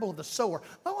the parable of the sower.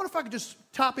 I wonder if I could just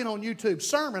type in on YouTube,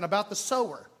 sermon about the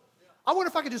sower. I wonder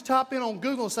if I could just type in on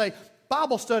Google and say,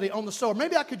 Bible study on the sower.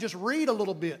 Maybe I could just read a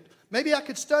little bit. Maybe I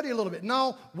could study a little bit.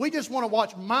 No, we just want to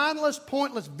watch mindless,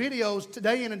 pointless videos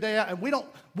day in and day out, and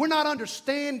we're not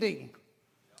understanding.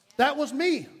 That was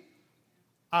me.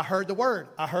 I heard the word.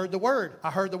 I heard the word.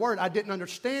 I heard the word. I didn't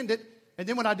understand it. And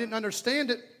then when I didn't understand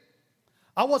it,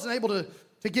 I wasn't able to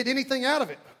get anything out of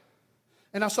it.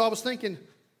 And so I was thinking,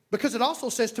 because it also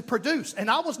says to produce. And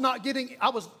I wasn't understanding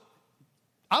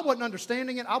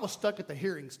it. I was stuck at the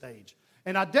hearing stage.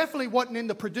 And I definitely wasn't in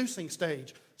the producing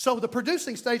stage. So the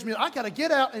producing stage means I got to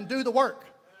get out and do the work.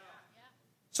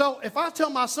 So if I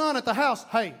tell my son at the house,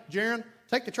 hey, Jaron,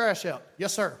 take the trash out.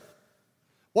 Yes, sir.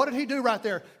 What did he do right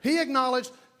there? He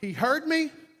acknowledged, he heard me.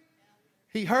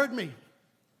 He heard me.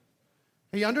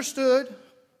 He understood.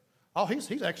 Oh,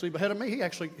 he's actually ahead of me. He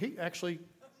actually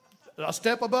a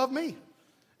step above me.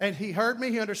 And he heard me,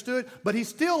 he understood, but he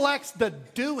still lacks the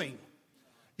doing.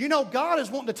 You know, God is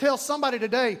wanting to tell somebody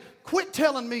today, quit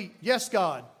telling me, yes,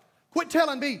 God. Quit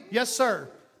telling me, yes, sir.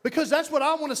 Because that's what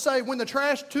I want to say when the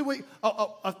trash 2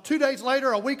 days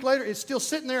later, a week later, is still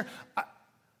sitting there.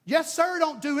 Yes, sir,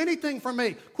 don't do anything for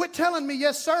me. Quit telling me,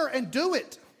 yes, sir, and do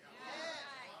it.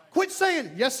 Quit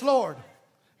saying, yes, Lord.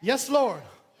 Yes, Lord.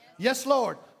 Yes,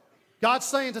 Lord. God's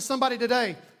saying to somebody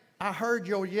today, I heard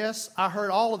your yes. I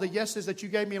heard all of the yeses that you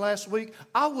gave me last week.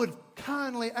 I would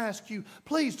kindly ask you,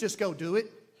 please just go do it.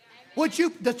 Would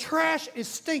you? The trash is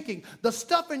stinking. The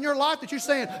stuff in your life that you're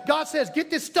saying, God says, get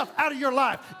this stuff out of your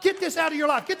life. Get this out of your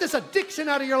life. Get this addiction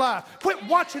out of your life. Quit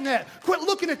watching that. Quit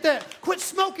looking at that. Quit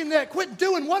smoking that. Quit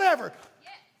doing whatever.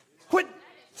 Quit.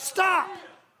 Stop.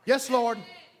 Yes, Lord.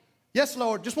 Yes,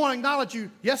 Lord. Just want to acknowledge you.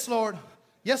 Yes, Lord.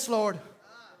 Yes, Lord.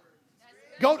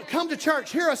 Come to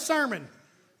church. Hear a sermon.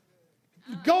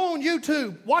 Go on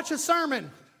YouTube. Watch a sermon.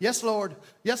 Yes, Lord.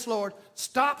 Yes, Lord.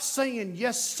 Stop saying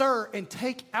yes, sir, and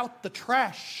take out the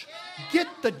trash. Get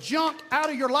the junk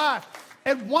out of your life.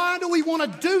 And why do we want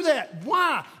to do that?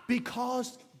 Why?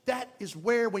 Because that is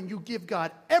where when you give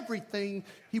God everything,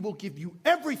 He will give you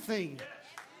everything.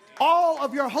 All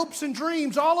of your hopes and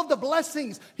dreams, all of the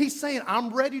blessings. He's saying,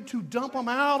 I'm ready to dump them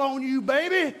out on you,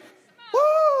 baby.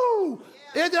 Woo!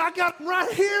 And I got them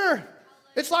right here.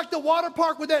 It's like the water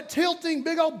park with that tilting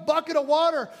big old bucket of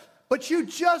water. But you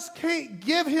just can't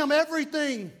give Him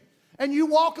everything. And you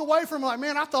walk away from it like,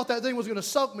 man, I thought that thing was going to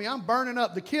soak me. I'm burning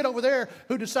up. The kid over there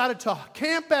who decided to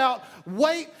camp out,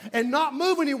 wait, and not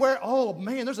move anywhere. Oh,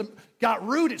 man, got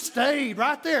rooted, stayed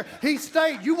right there. He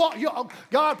stayed.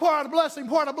 God, pour out a blessing,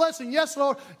 pour out a blessing. Yes,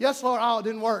 Lord. Yes, Lord. Oh, it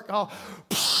didn't work. Oh,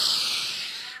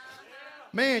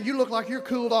 man, you look like you're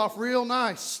cooled off real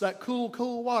nice. That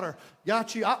cool water.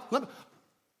 Got you.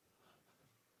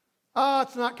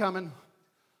 It's not coming.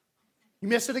 You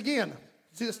miss it again.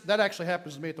 See, that actually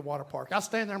happens to me at the water park. I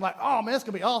stand there and I'm like, oh, man, it's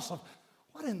going to be awesome.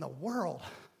 What in the world?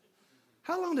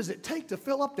 How long does it take to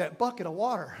fill up that bucket of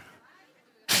water?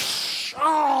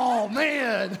 Oh,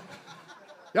 man.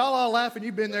 Y'all all laughing.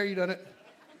 You've been there. You've done it.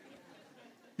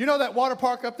 You know that water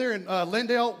park up there in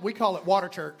Lindale? We call it Water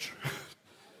Church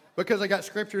because they got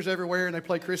scriptures everywhere and they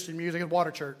play Christian music at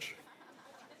Water Church.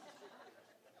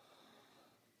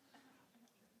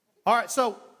 All right,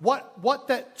 so what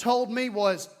that told me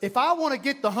was if I want to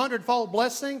get the 100-fold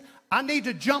blessing, I need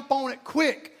to jump on it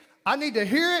quick. I need to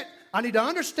hear it, I need to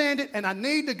understand it, and I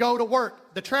need to go to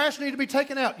work. The trash need to be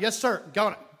taken out. Yes, sir.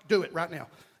 Got it. Do it right now.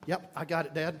 Yep, I got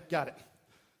it, Dad. Got it.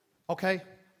 Okay?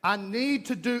 I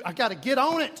got to get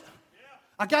on it.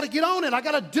 I got to get on it. I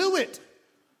got to do it.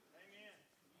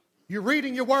 You're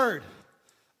reading your word.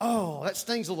 Oh, that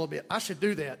stings a little bit. I should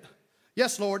do that.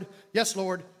 Yes, Lord. Yes,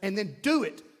 Lord. And then do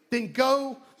it. Then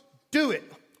go do it.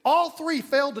 All three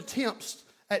failed attempts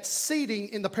at seeding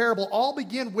in the parable all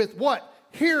begin with what?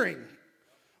 Hearing.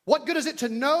 What good is it to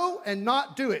know and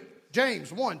not do it?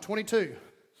 James 1:22.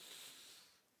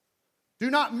 Do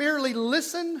not merely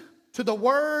listen to the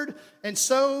word and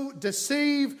so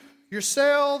deceive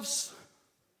yourselves.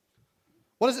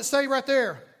 What does it say right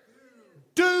there?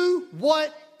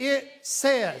 what it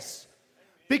says.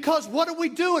 Because what are we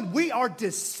doing? We are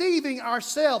deceiving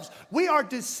ourselves. We are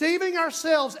deceiving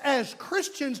ourselves as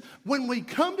Christians when we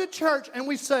come to church and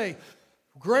we say,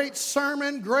 great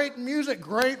sermon, great music,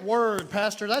 great word,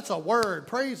 Pastor. That's a word.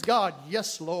 Praise God.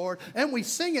 Yes, Lord. And we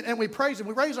sing it and we praise it.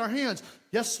 We raise our hands.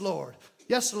 Yes, Lord.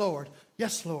 Yes, Lord.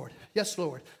 Yes, Lord. Yes,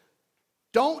 Lord.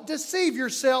 Don't deceive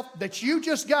yourself that you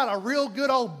just got a real good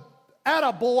old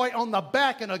attaboy on the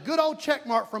back and a good old check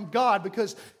mark from God,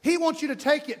 because He wants you to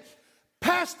take it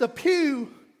past the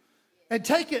pew and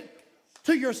take it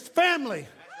to your family,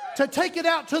 to take it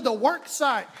out to the work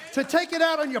site, to take it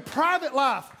out in your private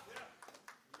life.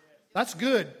 That's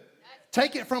good.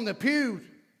 Take it from the pew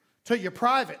to your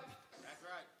private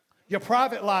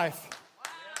life.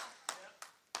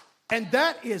 And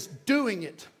that is doing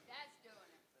it.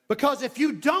 Because if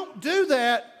you don't do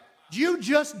that, you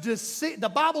just deceive. The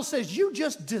Bible says you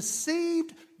just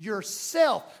deceived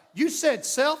yourself. You said,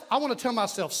 self, I want to tell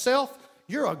myself, self,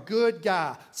 you're a good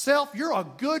guy. Self, you're a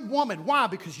good woman. Why?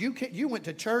 Because you went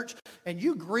to church and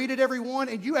you greeted everyone,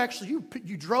 and you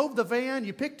drove the van,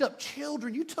 you picked up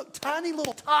children, you took tiny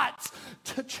little tots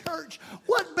to church.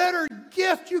 What better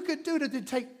gift you could do to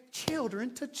take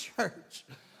children to church?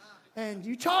 And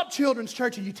you taught children's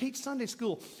church and you teach Sunday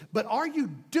school. But are you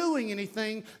doing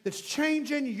anything that's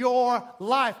changing your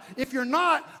life? If you're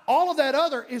not, all of that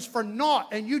other is for naught,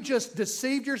 and you just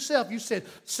deceived yourself. You said,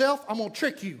 self, I'm going to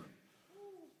trick you.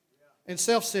 And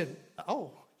self said,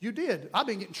 oh, you did. I've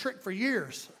been getting tricked for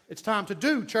years. It's time to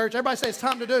do, church. Everybody say it's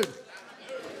time to do.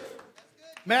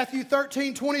 Matthew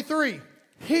 13:23.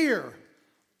 Hear,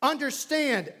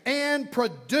 understand, and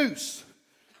produce.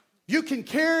 You can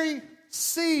carry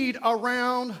seed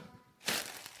around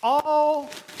all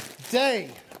day.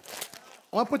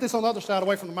 I want to put this on the other side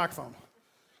away from the microphone.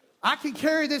 I can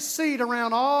carry this seed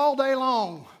around all day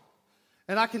long,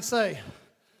 and I can say,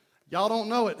 y'all don't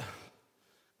know it,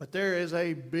 but there is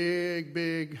a big,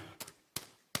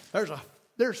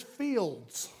 there's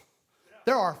fields.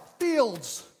 There are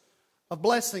fields of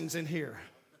blessings in here.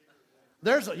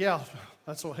 That's what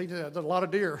he did. There's a lot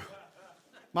of deer.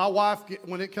 My wife,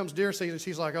 when it comes deer season,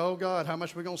 she's like, oh, God, how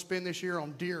much are we going to spend this year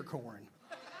on deer corn?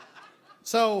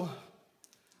 So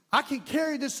I can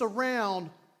carry this around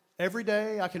every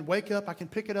day. I can wake up. I can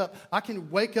pick it up. I can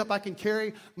wake up. I can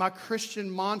carry my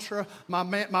Christian mantra, my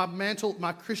mantle,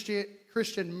 my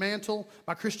Christian mantle,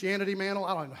 my Christianity mantle.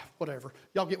 I don't know, whatever.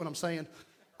 Y'all get what I'm saying?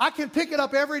 I can pick it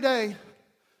up every day.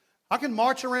 I can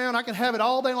march around. I can have it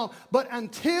all day long. But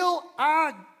until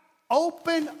I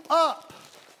open up,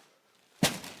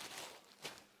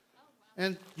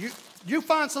 and you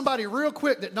find somebody real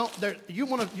quick you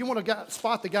want to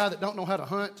spot the guy that don't know how to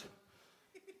hunt.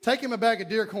 Take him a bag of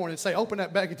deer corn and say, open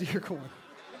that bag of deer corn.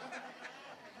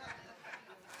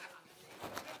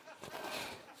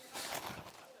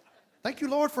 Thank you,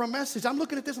 Lord, for a message. I'm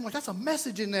looking at this. I'm like, that's a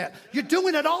message in that. You're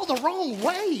doing it all the wrong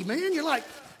way, man. You're like,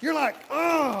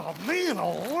 oh man,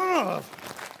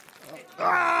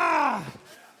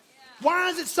 why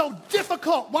is it so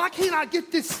difficult? Why can't I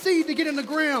get this seed to get in the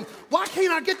ground? Why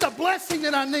can't I get the blessing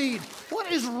that I need?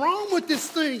 What is wrong with this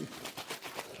thing?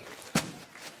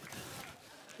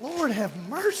 Lord have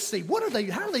mercy.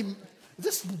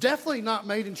 This is definitely not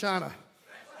made in China.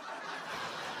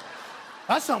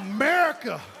 That's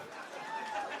America.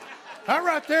 That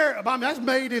right there, that's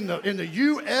made in the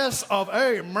U.S. of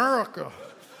A, America.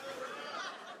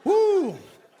 Woo.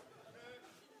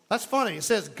 That's funny. It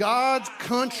says God's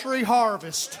country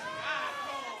harvest.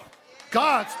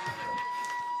 God's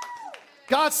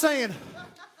saying,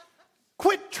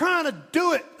 quit trying to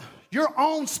do it your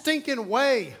own stinking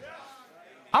way.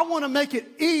 I want to make it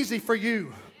easy for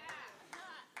you.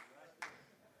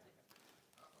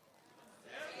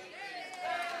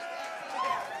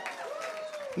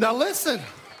 Now listen.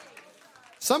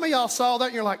 Some of y'all saw that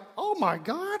and you're like, oh my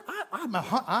God, I'm a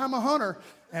hunter.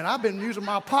 And I've been using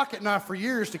my pocket knife for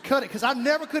years to cut it because I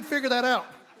never could figure that out.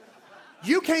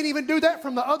 You can't even do that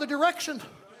from the other direction.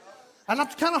 And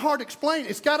that's kind of hard to explain.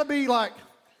 It's got to be like,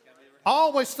 I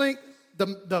always think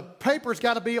the paper's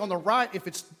got to be on the right.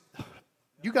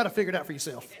 You got to figure it out for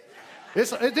yourself.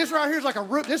 This right here is like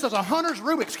this is a hunter's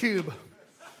Rubik's Cube.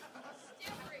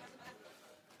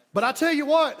 But I tell you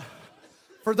what,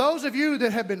 for those of you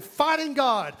that have been fighting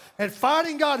God,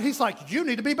 He's like, you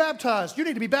need to be baptized. You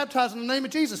need to be baptized in the name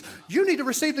of Jesus. You need to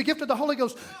receive the gift of the Holy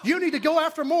Ghost. You need to go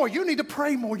after more. You need to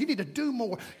pray more. You need to do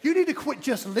more. You need to quit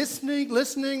just listening,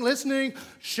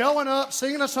 showing up,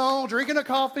 singing a song, drinking a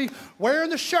coffee, wearing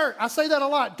the shirt. I say that a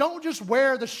lot. Don't just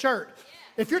wear the shirt.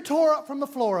 If you're tore up from the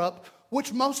floor up,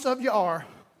 which most of you are,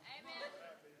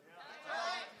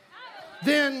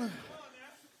 then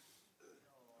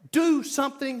do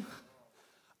something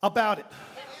about it.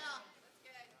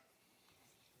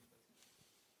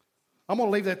 I'm going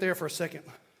to leave that there for a second.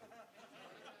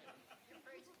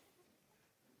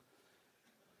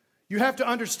 You have to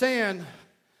understand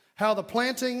how the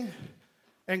planting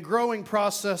and growing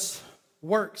process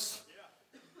works.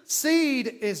 Seed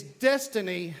is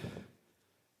destiny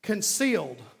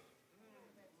concealed.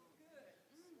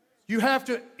 You have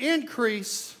to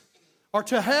increase, or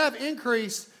to have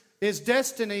increase is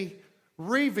destiny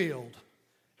revealed.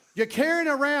 You're carrying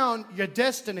around your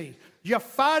destiny. You're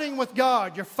fighting with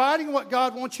God. You're fighting what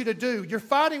God wants you to do. You're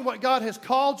fighting what God has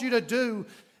called you to do,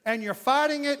 and you're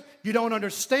fighting it. You don't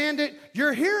understand it.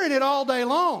 You're hearing it all day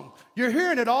long. You're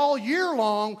hearing it all year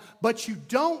long, but you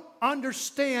don't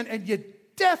understand, and you're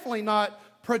definitely not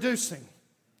producing.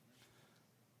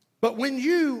 But when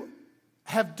you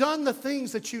have done the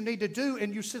things that you need to do,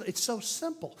 and you said, it's so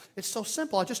simple. It's so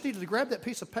simple. I just needed to grab that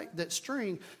piece of paper, that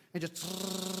string, and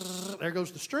just, there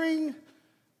goes the string,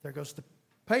 there goes the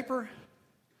paper.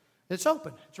 It's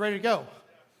open. It's ready to go.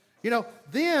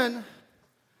 Then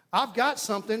I've got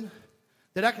something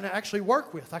that I can actually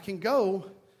work with. I can go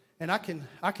and I can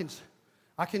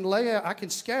lay out, I can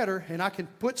scatter, and I can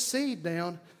put seed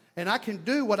down, and I can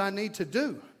do what I need to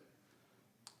do.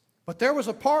 But there was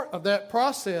a part of that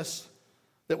process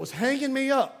that was hanging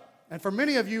me up. And for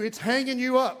many of you, it's hanging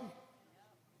you up.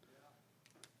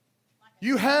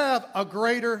 You have a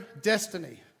greater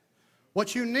destiny.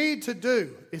 What you need to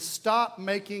do is stop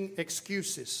making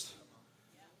excuses.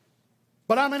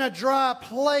 But I'm in a dry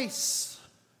place.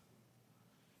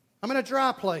 I'm in a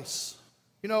dry place.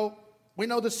 We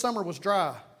know this summer was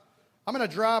dry. I'm in a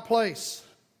dry place.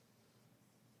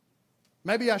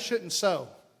 Maybe I shouldn't sow.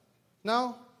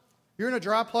 No? You're in a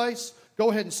dry place? Go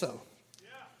ahead and sow.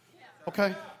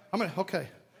 Okay? I'm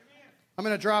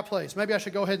in a dry place. Maybe I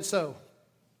should go ahead and sow.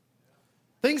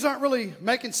 Things aren't really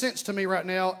making sense to me right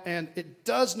now, and it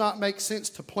does not make sense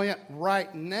to plant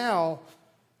right now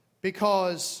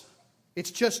because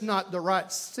it's just not the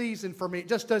right season for me. It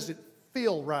just doesn't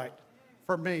feel right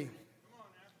for me.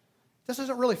 This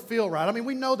doesn't really feel right. I mean,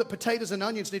 we know that potatoes and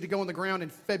onions need to go in the ground in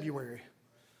February.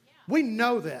 We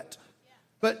know that.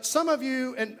 But some of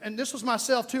you, and this was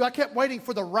myself too, I kept waiting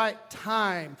for the right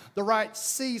time, the right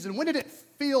season. When did it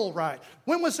feel right?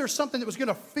 When was there something that was going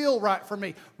to feel right for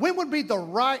me? When would be the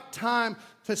right time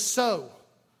to sow?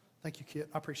 Thank you, Kit.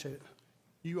 I appreciate it.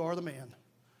 You are the man.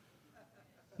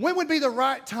 When would be the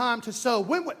right time to sow?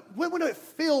 When would it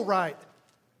feel right?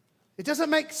 It doesn't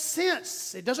make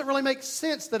sense. It doesn't really make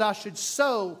sense that I should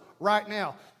sow right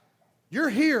now. You're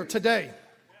here today.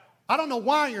 I don't know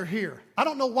why you're here. I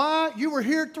don't know why you were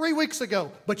here 3 weeks ago,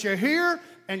 but you're here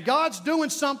and God's doing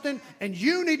something and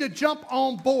you need to jump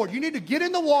on board. You need to get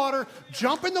in the water,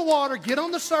 jump in the water, get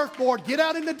on the surfboard, get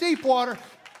out in the deep water.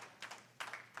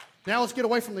 Now let's get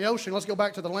away from the ocean. Let's go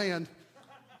back to the land.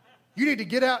 You need to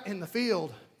get out in the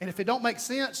field, and if it don't make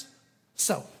sense,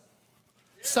 sow.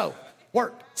 Sow.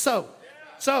 Work. Sow.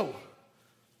 Sow.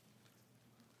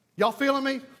 Y'all feeling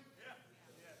me?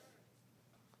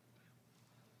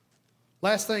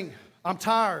 Last thing, I'm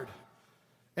tired.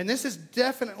 And this is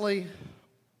definitely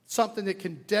something that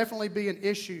can definitely be an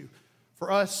issue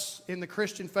for us in the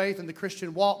Christian faith and the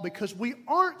Christian walk because we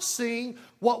aren't seeing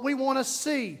what we want to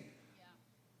see.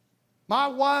 My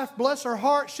wife, bless her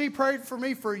heart, she prayed for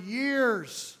me for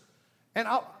years. And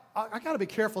I got to be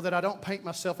careful that I don't paint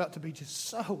myself out to be just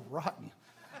so rotten.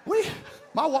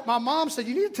 My mom said,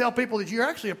 you need to tell people that you're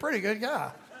actually a pretty good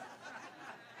guy.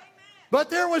 But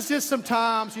there was just some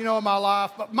times, in my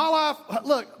life. But my life,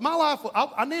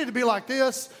 I needed to be like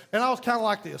this, and I was kind of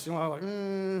like this.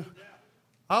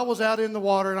 I was out in the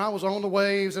water, and I was on the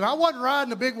waves, and I wasn't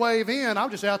riding a big wave in. I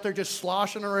was just out there just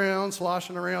sloshing around,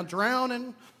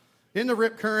 drowning in the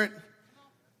rip current.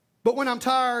 But when I'm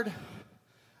tired,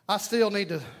 I need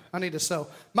to sow.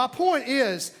 My point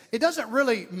is, it doesn't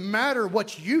really matter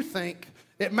what you think.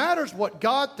 It matters what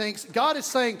God thinks. God is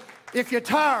saying, if you're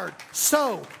tired,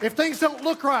 sow. If things don't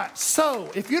look right, sow.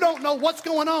 If you don't know what's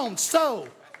going on, sow.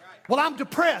 Well, I'm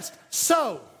depressed,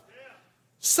 sow.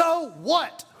 Sow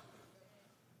what?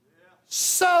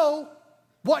 Sow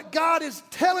what God is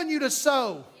telling you to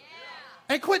sow.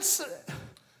 And quit.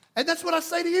 And that's what I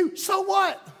say to you. So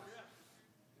what?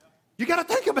 You got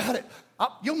to think about it.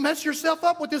 You'll mess yourself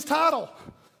up with this title.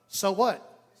 So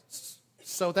what?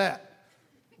 So that.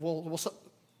 We'll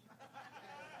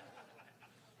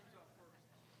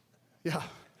yeah.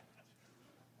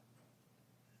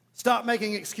 Stop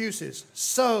making excuses.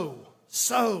 Sow.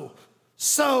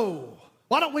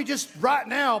 Why don't we just right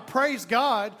now praise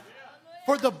God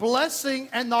for the blessing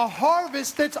and the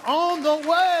harvest that's on the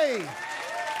way?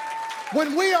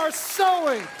 When we are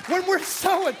sowing, when we're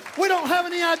sowing, we don't have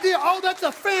any idea. Oh, that's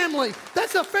a family.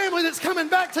 That's a family that's coming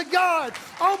back to God.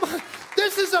 Oh, my,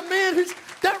 this is a man who's,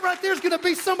 that right there is going to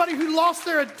be somebody who lost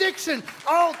their addiction.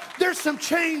 Oh, there's some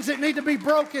chains that need to be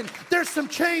broken. There's some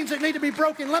chains that need to be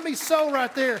broken. Let me sow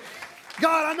right there.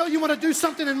 God, I know you want to do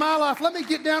something in my life. Let me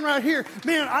get down right here.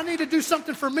 Man, I need to do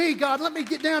something for me, God. Let me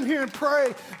get down here and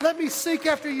pray. Let me seek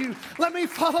after you. Let me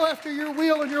follow after your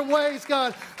will and your ways,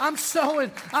 God. I'm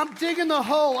sowing. I'm digging the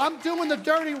hole. I'm doing the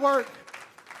dirty work.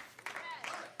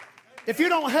 If you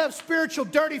don't have spiritual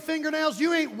dirty fingernails,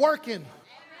 you ain't working.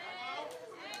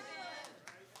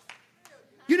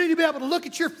 You need to be able to look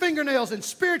at your fingernails, and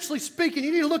spiritually speaking,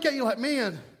 you need to look at you like,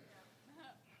 man,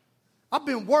 I've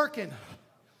been working.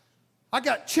 I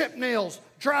got chipped nails,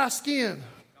 dry skin,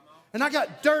 and I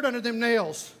got dirt under them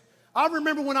nails. I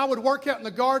remember when I would work out in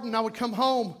the garden, I would come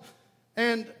home,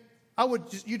 and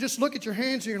you just look at your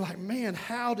hands, and you're like, man,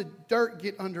 how did dirt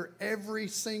get under every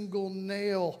single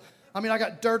nail? I mean, I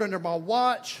got dirt under my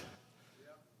watch,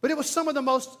 but it was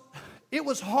it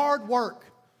was hard work,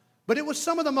 but it was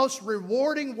some of the most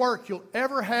rewarding work you'll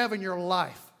ever have in your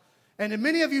life. And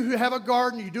many of you who have a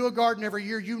garden, you do a garden every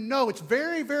year, you know it's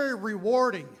very, very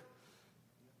rewarding.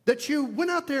 That you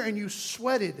went out there and you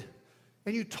sweated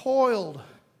and you toiled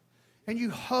and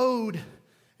you hoed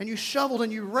and you shoveled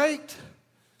and you raked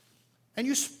and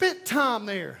you spent time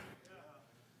there.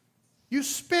 You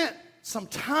spent some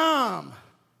time.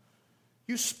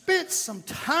 You spent some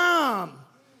time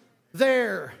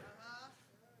there.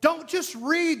 Don't just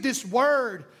read this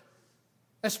word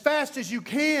as fast as you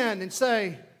can and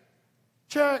say,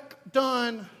 check,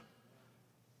 done.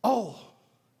 Oh,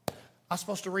 I'm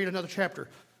supposed to read another chapter.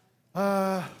 We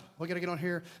got to get on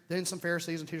here. Then some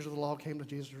Pharisees and teachers of the law came to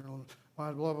Jesus,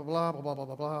 blah, blah, blah, blah, blah, blah,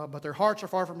 blah, blah. But their hearts are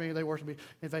far from me. They worship me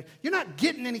in vain. You're not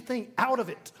getting anything out of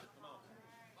it.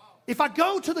 If I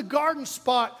go to the garden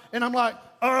spot and I'm like,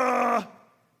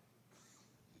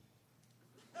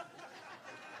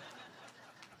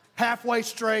 halfway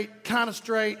straight, kind of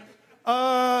straight.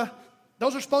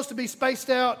 Those are supposed to be spaced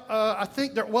out. I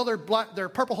think they're black. They're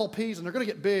purple hull peas, and they're going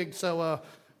to get big. So,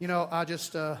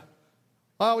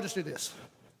 I would just do this.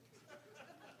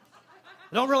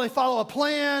 I don't really follow a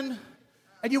plan.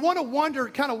 And you want to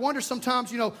kind of wonder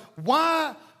sometimes,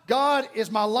 why, God, is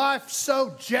my life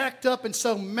so jacked up and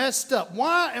so messed up?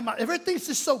 Why everything's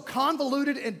just so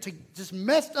convoluted and just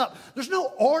messed up? There's no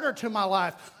order to my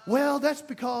life. Well, that's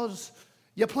because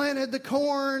you planted the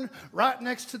corn right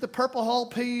next to the purple hull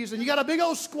peas, and you got a big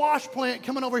old squash plant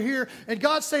coming over here, and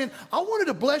God's saying, I wanted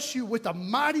to bless you with a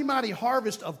mighty, mighty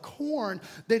harvest of corn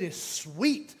that is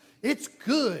sweet. It's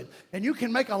good, and you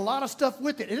can make a lot of stuff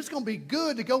with it, and it's going to be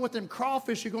good to go with them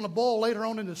crawfish you're going to boil later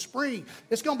on in the spring.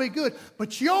 It's going to be good,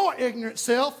 but your ignorant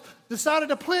self decided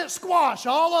to plant squash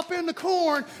all up in the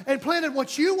corn and planted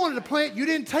what you wanted to plant. You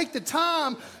didn't take the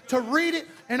time to read it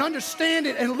and understand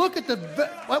it and look at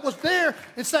what was there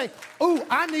and say, ooh,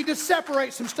 I need to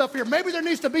separate some stuff here. Maybe there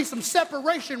needs to be some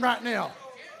separation right now.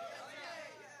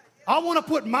 I want to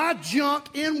put my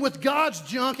junk in with God's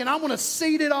junk, and I want to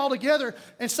seed it all together.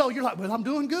 And so you're like, well, I'm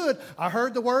doing good. I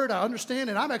heard the word, I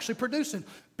understand, and I'm actually producing.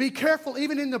 Be careful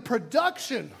even in the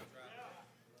production.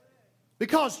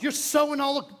 Because you're sowing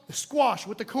all the squash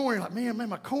with the corn. You're like, man,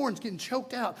 my corn's getting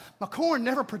choked out. My corn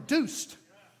never produced.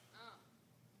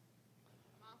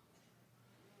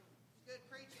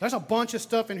 There's a bunch of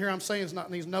stuff in here I'm saying is not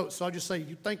in these notes, so I'll just say,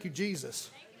 thank you, Jesus.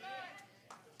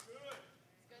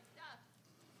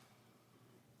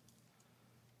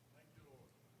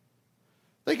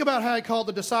 Think about how he called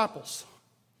the disciples.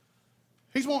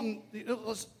 He's wanting,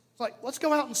 it's like, let's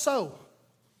go out and sow.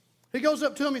 He goes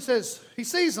up to them, he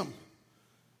sees them.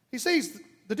 He sees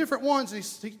the different ones, and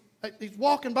he's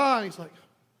walking by, and he's like,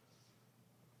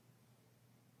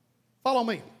 follow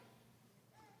me.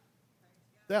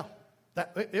 Yeah,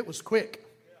 it was quick.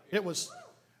 It was,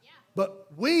 but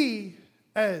we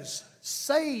as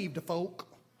saved folk,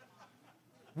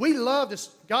 we love this.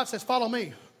 God says, follow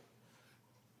me.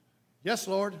 Yes,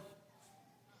 Lord.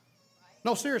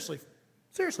 No, seriously,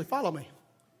 follow me.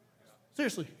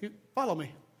 Seriously, follow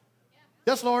me.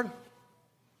 Yes, Lord.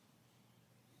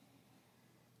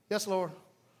 Yes, Lord.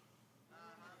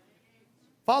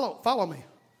 Follow me.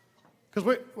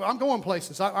 Because I'm going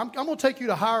places. I'm going to take you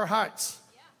to higher heights.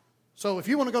 So if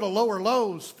you want to go to lower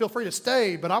lows, feel free to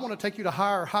stay. But I want to take you to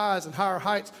higher highs and higher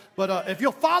heights. But if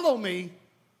you'll follow me,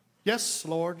 yes,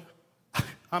 Lord.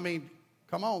 I mean,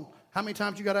 come on. How many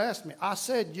times you got to ask me? I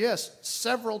said yes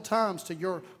several times to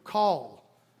your call.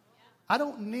 I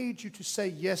don't need you to say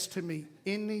yes to me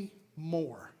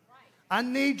anymore. I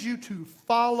need you to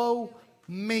follow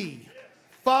me.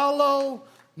 Follow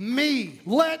me.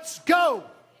 Let's go.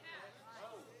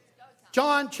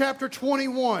 John chapter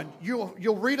 21.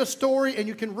 You'll read a story and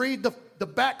you can read the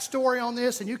backstory on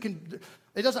this, and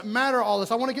it doesn't matter all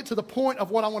this. I want to get to the point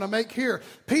of what I want to make here.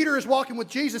 Peter is walking with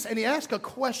Jesus and he asks a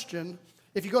question.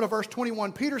 If you go to verse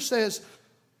 21, Peter says,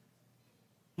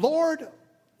 Lord,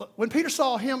 when Peter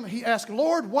saw him, he asked,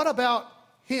 Lord, what about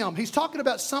him? He's talking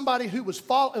about somebody who was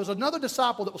following. It was another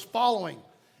disciple that was following.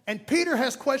 And Peter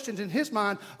has questions in his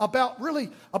mind about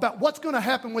what's going to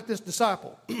happen with this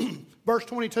disciple. Verse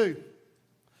 22.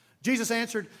 Jesus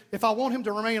answered, if I want him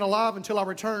to remain alive until I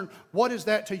return, what is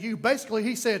that to you? Basically,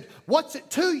 he said, what's it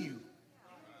to you?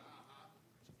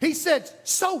 He said,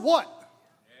 so what?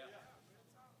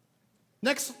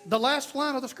 Next, the last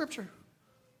line of the scripture.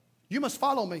 You must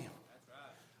follow me.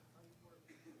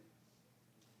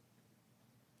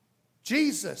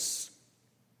 Jesus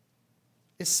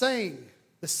is saying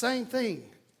the same thing.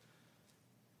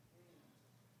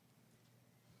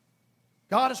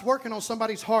 God is working on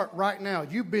somebody's heart right now.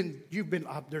 You've been.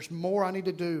 There's more I need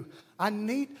to do.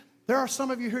 There are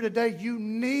some of you here today. You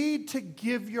need to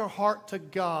give your heart to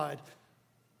God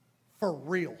for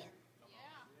real.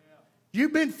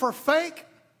 You've been for fake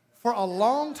for a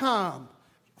long time.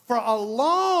 For a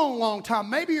long, long time.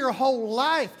 Maybe your whole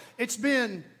life.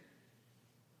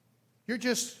 You're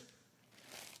just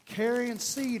carrying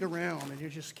seed around, and you're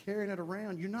just carrying it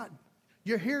around.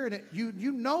 You're hearing it.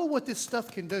 You know what this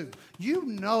stuff can do. You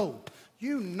know.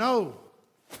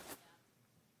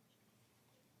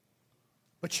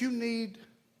 But you need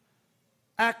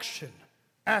action.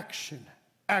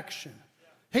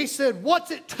 He said, what's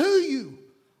it to you?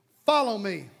 Follow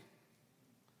me.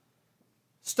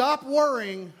 Stop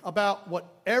worrying about what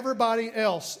everybody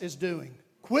else is doing.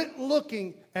 Quit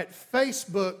looking at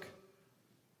Facebook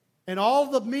and all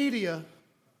the media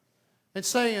and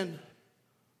saying,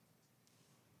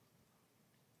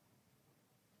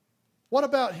 what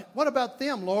about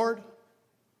them, Lord?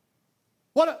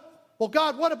 Well,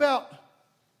 God,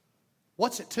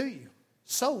 what's it to you?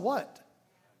 So what?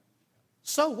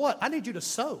 So what? I need you to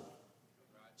sow.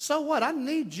 So what? I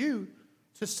need you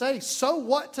to say, so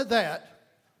what to that?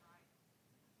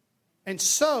 And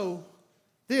sow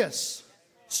this.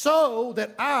 So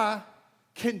that I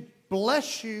can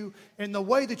bless you in the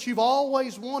way that you've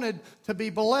always wanted to be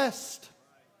blessed.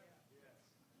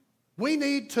 We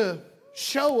need to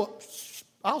show up.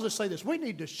 I'll just say this. We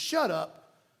need to shut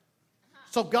up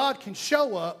so God can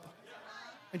show up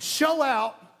and show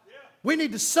out. We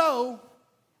need to sow.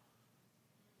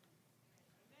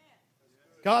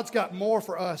 God's got more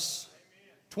for us.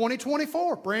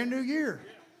 2024, brand new year.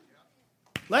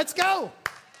 Let's go.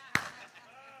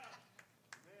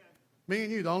 Me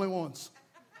and you, the only ones.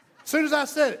 As soon as I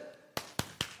said it,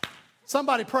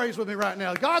 somebody prays with me right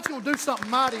now. God's going to do something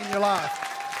mighty in your life.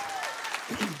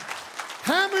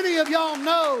 How many of y'all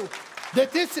know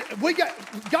that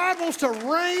God wants to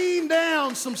rain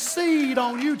down some seed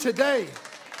on you today?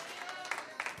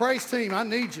 Praise team, I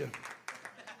need you.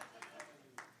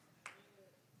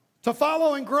 To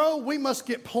follow and grow, we must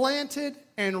get planted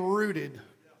and rooted.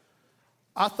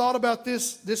 I thought about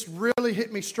this. This really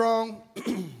hit me strong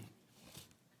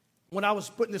when I was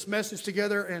putting this message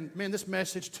together. And man, this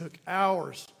message took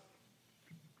hours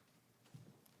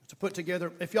to put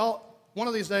together. If y'all, one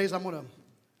of these days, I'm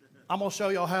gonna show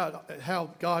y'all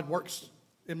how God works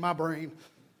in my brain.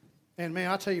 And man,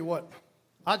 I tell you what,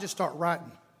 I just start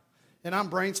writing. And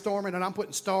I'm brainstorming, and I'm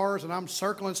putting stars, and I'm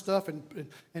circling stuff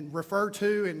and refer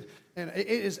to, and it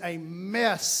is a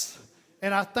mess.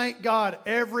 And I thank God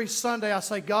every Sunday. I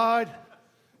say, God,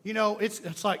 you know,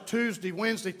 it's like Tuesday,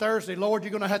 Wednesday, Thursday. Lord, you're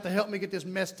going to have to help me get this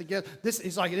mess together. This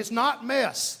is like, it's not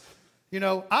mess. You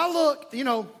know, I look, you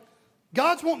know,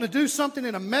 God's wanting to do something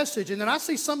in a message, and then I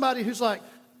see somebody who's like,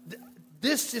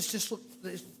 this is just,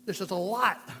 there's just a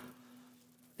lot.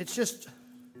 It's just,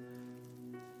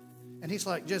 and he's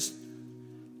like, just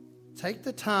take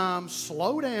the time,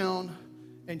 slow down,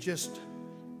 and just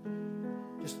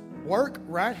work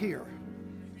right here.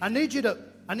 I need you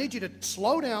to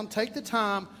slow down, take the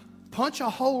time, punch a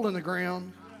hole in the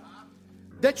ground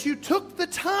that you took the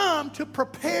time to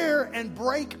prepare and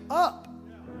break up.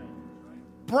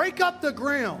 Break up the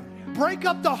ground. Break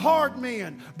up the hard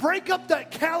man. Break up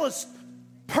that callous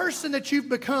person that you've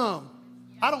become.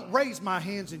 I don't raise my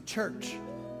hands in church.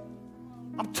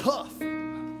 I'm tough.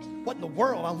 What in the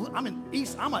world? I'm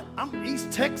East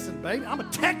Texan, baby. I'm a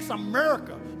Texan,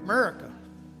 America.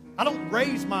 I don't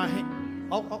raise my hand.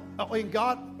 And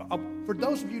God, for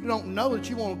those of you who don't know that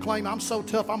you want to claim, I'm so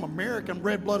tough, I'm American,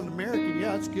 red-blooded American.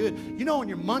 Yeah, that's good. You know, on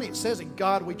your money it says, in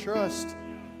God we trust.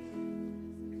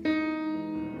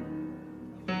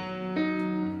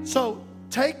 So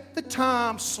Take the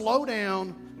time, slow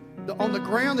down on the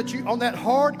ground on that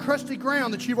hard, crusty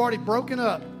ground that you've already broken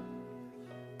up.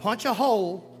 Punch a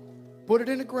hole, put it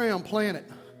in the ground, plant it.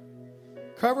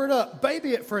 Cover it up,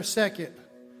 baby it for a second.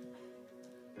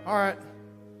 All right.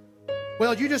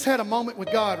 Well, you just had a moment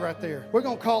with God right there. We're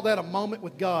going to call that a moment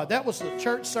with God. That was a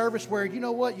church service where, you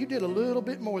know what, you did a little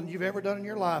bit more than you've ever done in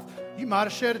your life. You might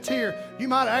have shed a tear. You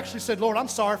might have actually said, Lord, I'm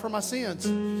sorry for my sins.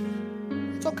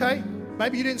 It's okay.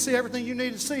 Maybe you didn't see everything you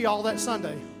needed to see all that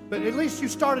Sunday, but at least you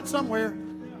started somewhere.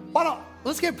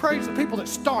 Let's give praise to people that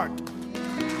start.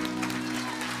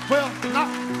 Well,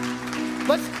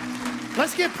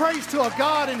 let's give praise to a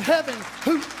God in heaven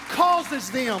who causes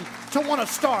them to want to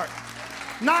start.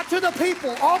 Not to the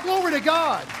people. All glory to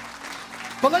God.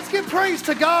 But let's give praise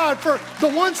to God for the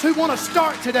ones who want to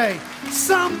start today.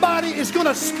 Somebody is going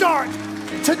to start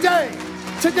today.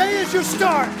 Today is your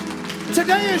start.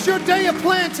 Today is your day of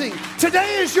planting.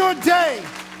 Today is your day.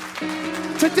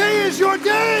 Today is your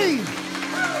day.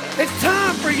 It's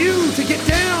time for you to get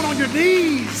down on your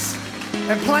knees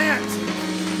and plant.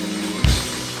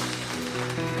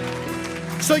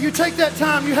 So you take that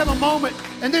time, you have a moment,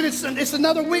 and then it's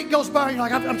another week goes by, and you're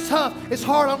like, I'm tough, it's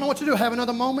hard, I don't know what to do. Have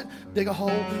another moment, dig a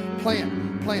hole,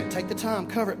 plant, take the time,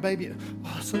 cover it, baby.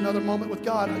 Oh, it's another moment with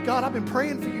God. God, I've been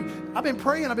praying for you. I've been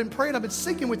praying, I've been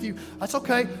seeking with you. That's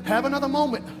okay, have another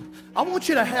moment. I want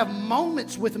you to have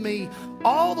moments with me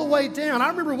all the way down. I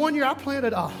remember one year I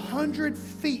planted 100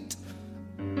 feet,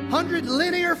 100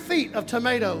 linear feet of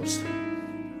tomatoes.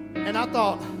 And I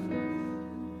thought,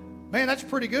 man, that's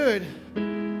pretty good.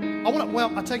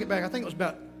 I take it back. I think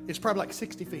it's probably like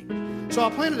 60 feet. So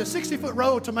I planted a 60-foot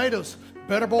row of tomatoes.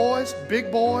 Better boys,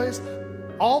 big boys,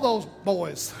 all those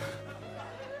boys.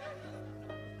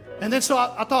 And then so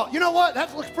I thought, you know what?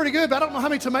 That looks pretty good, but I don't know how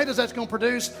many tomatoes that's going to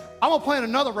produce. I'm going to plant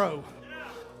another row.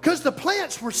 Because the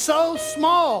plants were so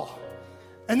small.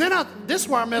 And then this is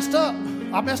where I messed up.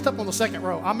 I messed up on the second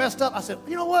row. I messed up. I said,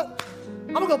 you know what?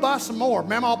 I'm going to go buy some more.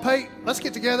 Mama, Pate, let's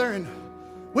get together. And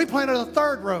we planted a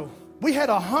third row. We had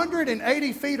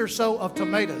 180 feet or so of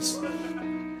tomatoes.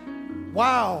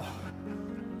 Wow.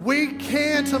 We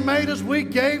canned tomatoes. We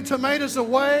gave tomatoes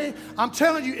away. I'm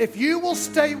telling you, if you will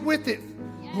stay with it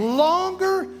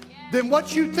longer than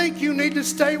what you think you need to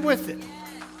stay with it,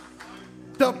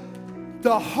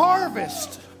 the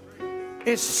harvest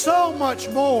is so much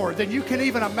more than you can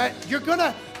even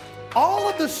imagine. All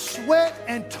of the sweat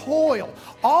and toil,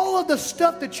 all of the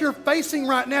stuff that you're facing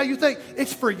right now, you think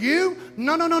it's for you?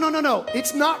 No.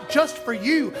 It's not just for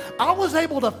you. I was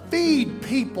able to feed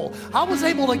people. I was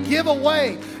able to give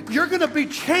away. You're going to be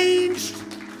changed.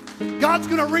 God's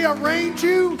going to rearrange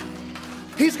you.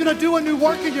 He's going to do a new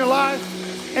work in your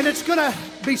life. And it's going to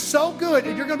be so good.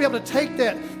 And you're going to be able to take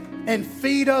that and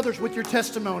feed others with your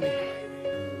testimony.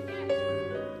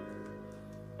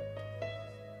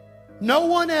 No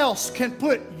one else can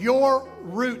put your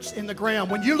roots in the ground.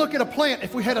 When you look at a plant,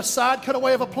 if we had a side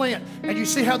cutaway of a plant and you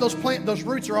see how those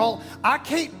roots are all, I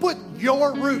can't put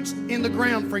your roots in the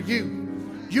ground for you.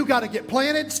 You got to get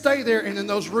planted, stay there, and then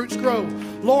those roots grow.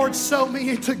 Lord, sow me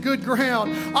into good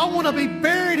ground. I want to be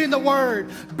buried in the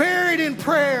Word, buried in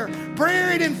prayer,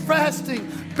 buried in fasting,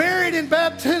 buried in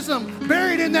baptism,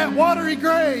 buried in that watery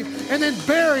grave, and then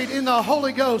buried in the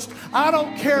Holy Ghost. I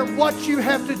don't care what you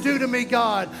have to do to me,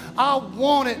 God. I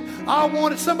want it. I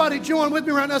want it. Somebody join with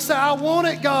me right now. Say, I want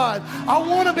it, God. I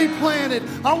want to be planted.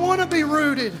 I want to be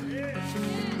rooted.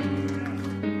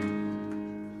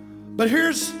 But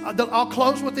I'll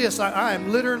close with this. I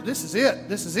am literally, this is it.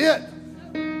 This is it.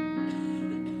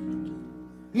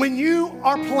 When you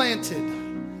are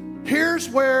planted, here's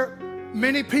where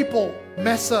many people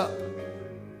mess up.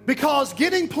 Because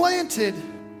getting planted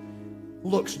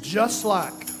looks just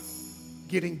like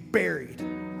getting buried.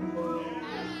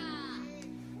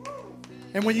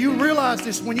 And when you realize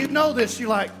this, when you know this, you're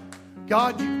like,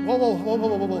 God,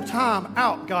 whoa, time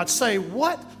out. God, say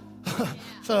what?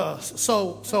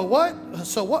 So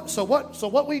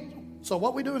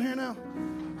what we doing here now?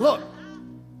 Look,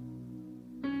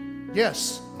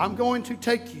 yes, I'm going to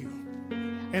take you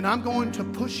and I'm going to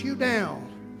push you down,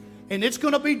 and it's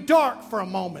going to be dark for a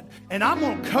moment, and I'm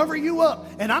going to cover you up,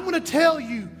 and I'm going to tell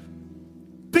you,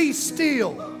 be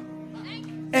still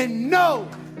and know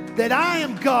that I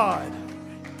am God.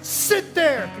 Sit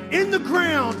there in the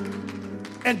ground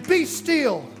and be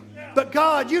still. But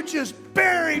God, you just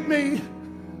buried me.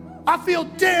 I feel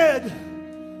dead.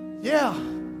 Yeah,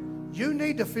 you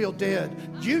need to feel dead.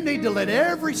 You need to let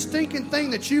every stinking thing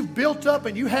that you've built up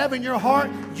and you have in your heart,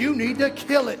 you need to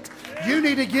kill it. You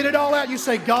need to get it all out. You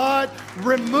say, God,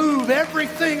 remove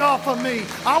everything off of me.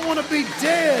 I want to be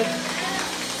dead.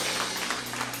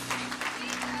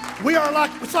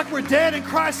 It's like we're dead in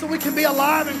Christ so we can be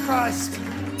alive in Christ.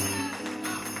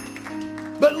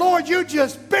 But Lord, you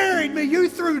just buried me. You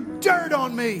threw dirt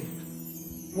on me.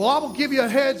 Well, I will give you a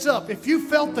heads up. If you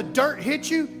felt the dirt hit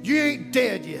you, you ain't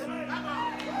dead yet.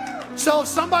 So if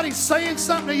somebody's saying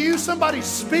something to you, somebody's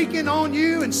speaking on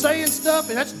you and saying stuff,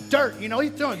 and that's dirt. You know,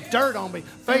 he's throwing dirt on me,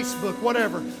 Facebook,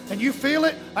 whatever. And you feel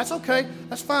it, that's okay.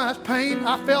 That's fine. That's pain.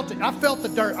 I felt it. I felt the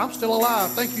dirt. I'm still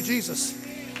alive. Thank you, Jesus.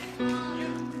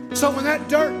 So when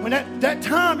that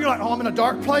time you're like, oh, I'm in a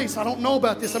dark place. I don't know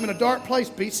about this. I'm in a dark place.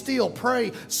 Be still.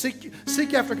 Pray.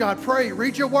 Seek after God. Pray.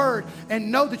 Read your word. And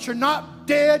know that you're not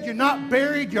dead. You're not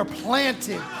buried. You're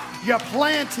planted. You're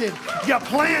planted. You're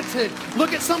planted.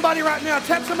 Look at somebody right now.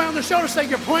 Tap somebody on the shoulder. Say,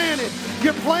 you're planted.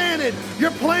 You're planted.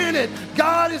 You're planted.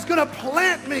 God is going to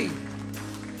plant me.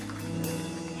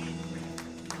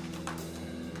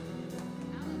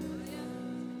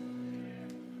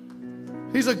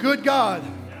 He's a good God.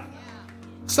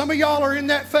 Some of y'all are in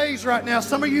that phase right now.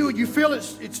 Some of you feel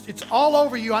it's all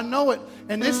over you. I know it.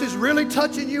 And this is really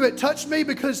touching you. It touched me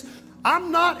because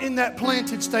I'm not in that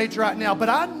planted stage right now, but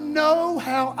I know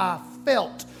how I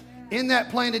felt in that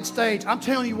planted stage. I'm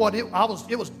telling you what, it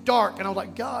was dark, and I was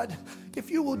like, God,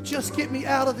 if you will just get me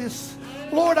out of this.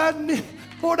 Lord, I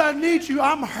need you.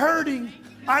 I'm hurting.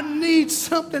 I need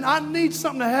something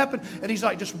to happen. And he's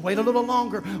like, just wait a little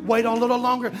longer. Wait a little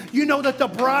longer. You know that the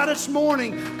brightest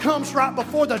morning comes right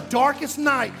before the darkest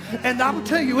night. And I'm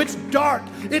telling you, it's dark.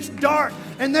 It's dark.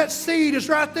 And that seed is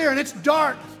right there, and it's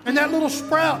dark. And that little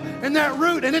sprout and that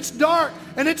root, and it's dark.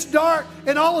 And it's dark.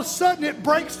 And all of a sudden it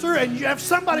breaks through. And you have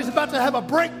somebody's about to have a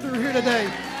breakthrough here today.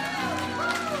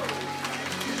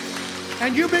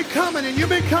 And you've been coming, and you've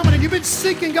been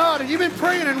seeking God, and you've been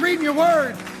praying and reading your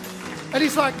word. And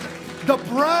he's like, the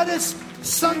brightest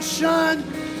sunshine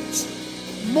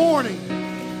morning,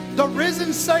 the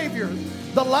risen Savior,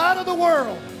 the light of the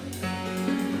world.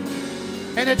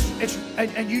 And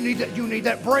you need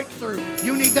that breakthrough.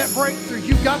 You need that breakthrough.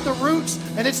 You've got the roots,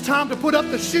 and it's time to put up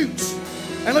the shoots.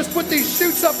 And let's put these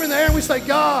shoots up in the air, and we say,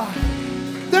 God,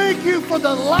 thank you for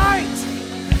the light.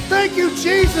 Thank you,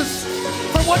 Jesus,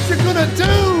 for what you're going to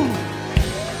do.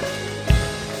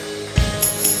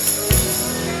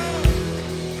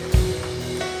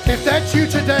 If that's you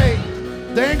today,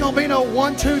 there ain't going to be no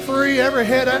 1, 2, 3, every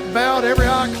head bowed, every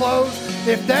eye closed.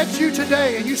 If that's you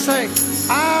today and you say,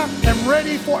 I am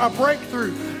ready for a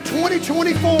breakthrough,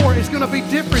 2024 is going to be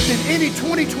different than any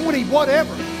 2020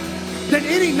 whatever, than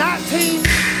any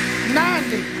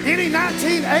 1990, any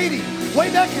 1980, way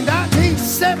back in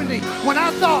 1970 when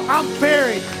I thought I'm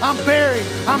buried, I'm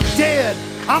dead,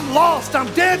 I'm lost, I'm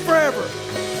dead forever.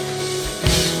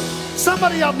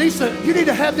 Somebody else you need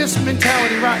to have this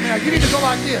mentality right now. You need to go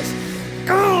like this.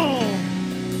 Oh,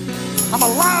 I'm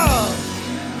alive.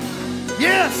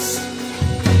 Yes.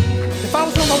 If I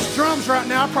was on those drums right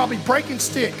now, I'd probably breaking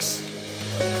sticks.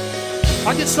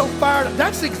 I get so fired up.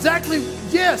 That's exactly,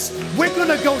 yes, we're going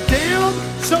to go down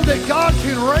so that God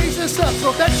can raise us up.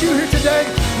 So if that's you here today,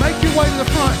 make your way to the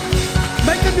front.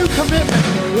 Make a new commitment.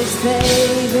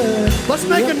 Let's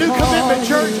make a new commitment,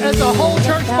 church, as a whole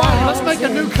church body. Let's make a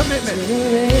new commitment.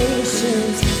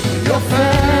 Your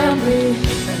family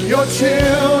and your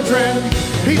children.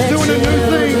 He's doing a new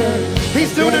thing. He's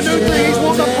doing a new thing. He's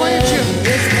wanting to plant you.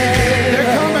 They're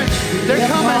coming. They're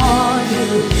coming.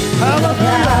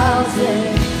 Hallelujah.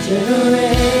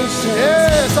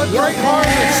 Yes, a great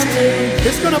harvest.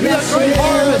 It's going to be a great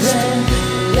harvest.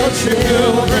 Your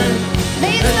children.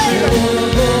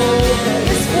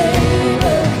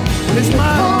 It's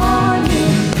mine.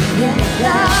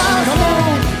 Come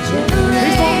on.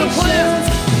 He's on the plant.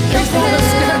 He's on the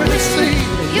scatter the seed.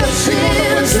 He's on the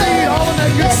put seed all in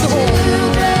that good soil.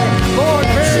 Lord,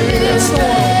 bury that soil.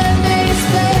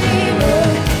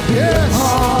 Yes.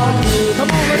 Come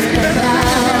on, let's give everything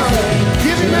to him.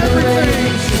 Give him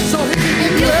everything so he can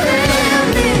give you everything.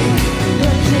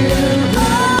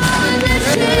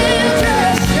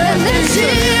 Children, may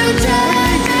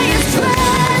his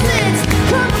presence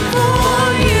come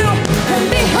before you and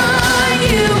behind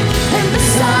you and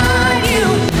beside you,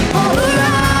 all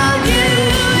around you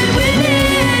and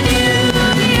within you.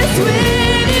 He is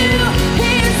with you. He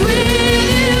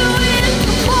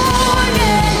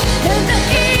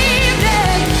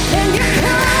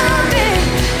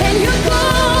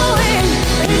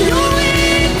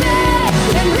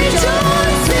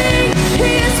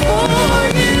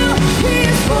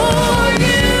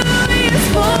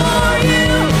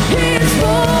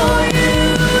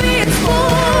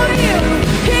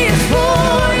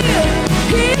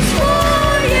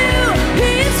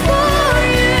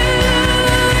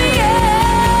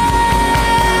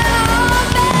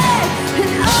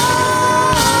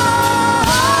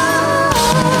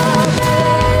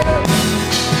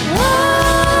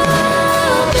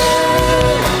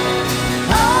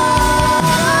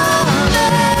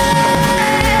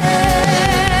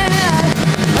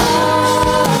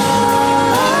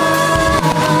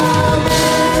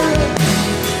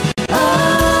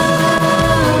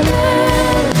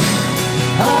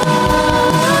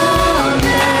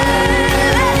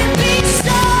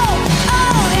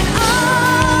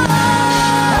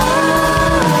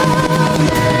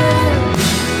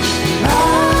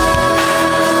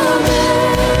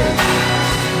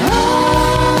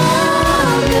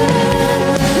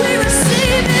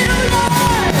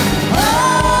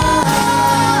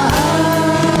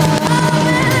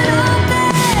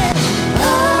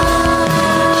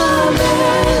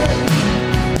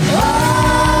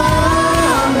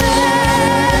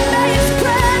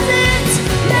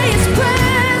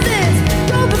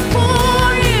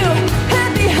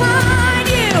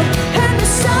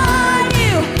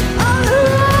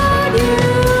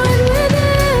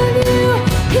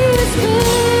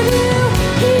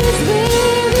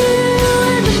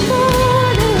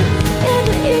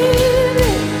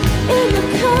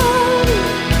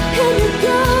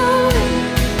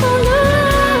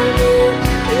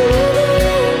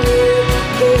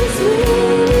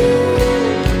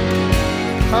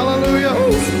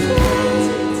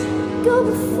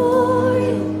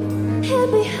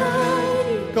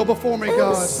Go before me,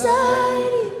 God.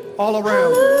 All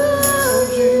around.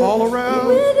 All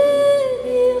around.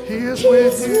 He is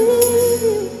with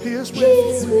you. He is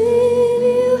with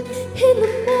you.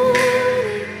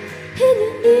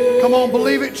 Come on,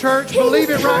 believe it, church.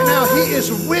 Believe it right now. He is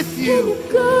with you.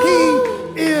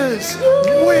 He is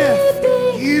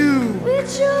with you.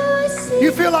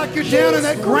 You feel like you're down in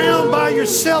that ground by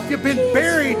yourself. You've been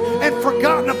buried and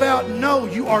forgotten about. No,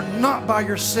 you are not by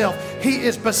yourself. He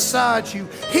is beside you.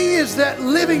 He is that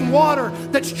living water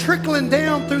that's trickling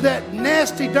down through that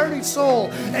nasty, dirty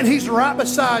soil. And He's right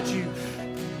beside you.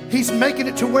 He's making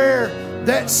it to where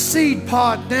that seed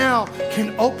pod now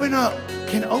can open up.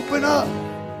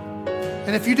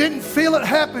 And if you didn't feel it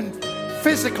happen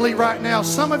physically right now,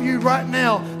 some of you right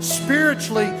now,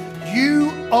 spiritually,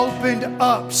 you opened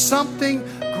up something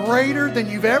greater than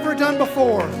you've ever done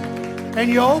before. And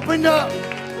you opened up.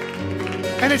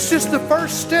 And it's just the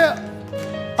first step.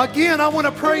 Again, I want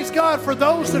to praise God for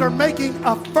those that are making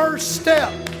a first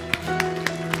step.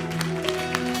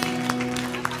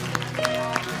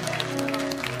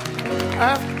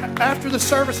 After the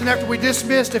service and after we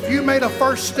dismissed, if you made a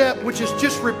first step, which is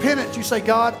just repentance, you say,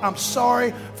 God, I'm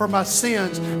sorry for my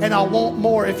sins and I want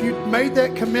more. If you made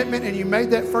that commitment and you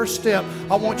made that first step,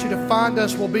 I want you to find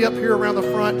us. We'll be up here around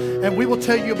the front and we will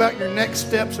tell you about your next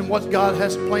steps and what God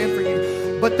has planned for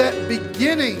you. But that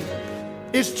beginning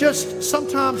is just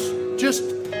sometimes just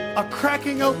a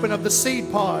cracking open of the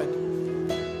seed pod.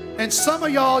 And some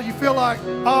of y'all, you feel like,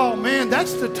 oh man,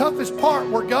 that's the toughest part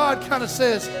where God kind of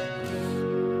says,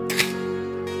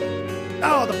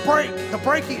 oh, the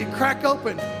breaking and crack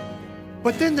open.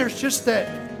 But then there's just that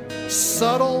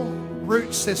subtle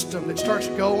root system that starts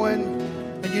going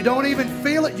and you don't even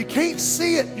feel it. You can't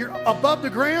see it. You're above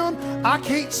the ground. I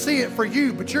can't see it for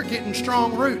you, but you're getting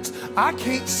strong roots. I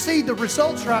can't see the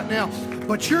results right now,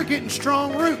 but you're getting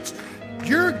strong roots.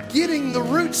 You're getting the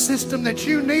root system that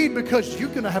you need because you're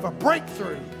going to have a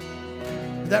breakthrough.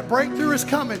 That breakthrough is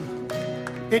coming.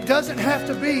 It doesn't have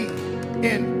to be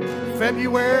in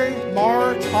February,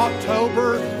 March,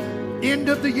 October, end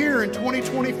of the year in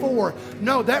 2024.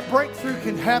 No, that breakthrough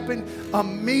can happen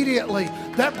immediately.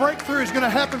 That breakthrough is going to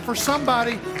happen for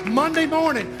somebody Monday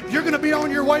morning. You're going to be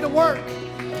on your way to work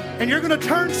and you're going to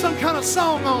turn some kind of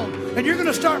song on and you're going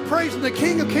to start praising the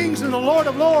King of Kings and the Lord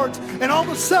of Lords, and all of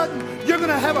a sudden you're going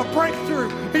to have a breakthrough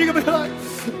and you're going to be like,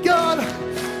 God,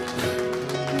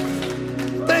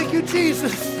 thank you,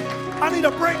 Jesus. I need a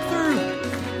breakthrough.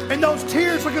 And those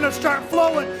tears are going to start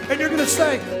flowing. And you're going to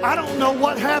say, I don't know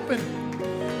what happened.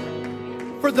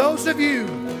 For those of you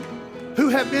who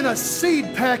have been a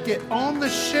seed packet on the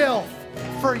shelf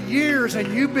for years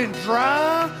and you've been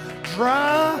dry.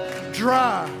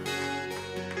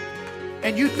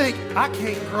 And you think, I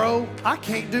can't grow. I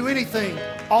can't do anything.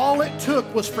 All it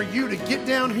took was for you to get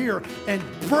down here and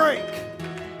break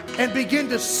and begin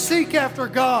to seek after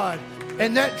God.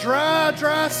 And that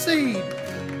dry seed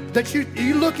that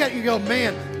you look at, you go,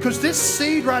 man, because this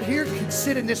seed right here can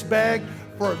sit in this bag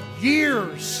for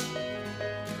years.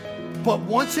 But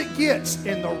once it gets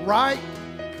in the right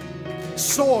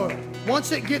soil,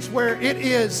 once it gets where it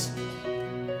is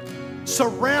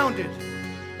surrounded,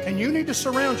 and you need to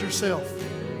surround yourself.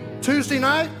 Tuesday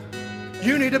night,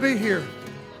 you need to be here.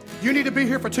 You need to be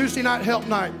here for Tuesday night help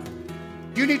night.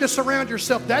 You need to surround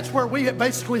yourself. That's where we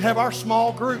basically have our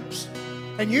small groups.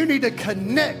 And you need to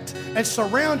connect and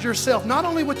surround yourself not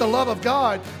only with the love of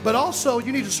God, but also you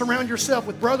need to surround yourself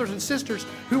with brothers and sisters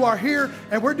who are here,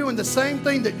 and we're doing the same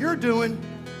thing that you're doing.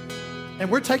 And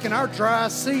we're taking our dry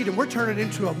seed and we're turning it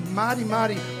into a mighty,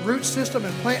 mighty root system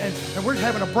and plant, and we're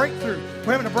having a breakthrough.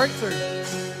 We're having a breakthrough.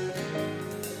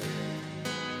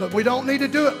 But we don't need to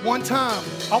do it one time.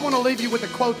 I want to leave you with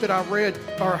a quote that I read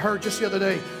or heard just the other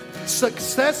day.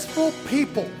 Successful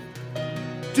people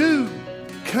do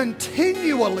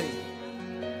continually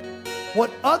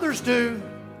what others do.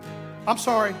 I'm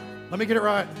sorry, let me get it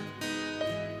right.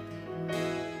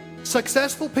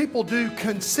 Successful people do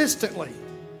consistently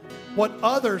what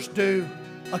others do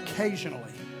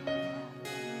occasionally.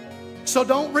 So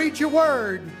don't read your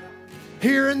word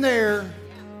here and there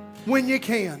when you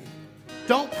can.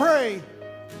 Don't pray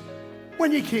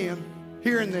when you can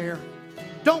here and there.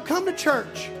 Don't come to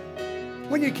church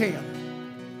when you can.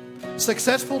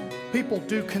 Successful people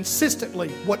do consistently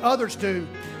what others do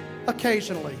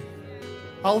occasionally.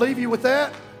 I'll leave you with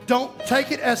that. Don't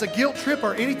take it as a guilt trip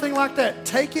or anything like that.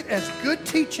 Take it as good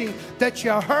teaching that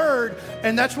you heard,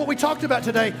 and that's what we talked about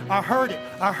today. I heard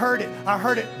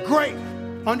it. Great.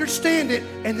 Understand it,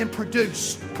 and then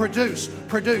produce.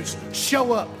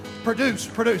 Show up.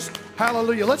 Produce.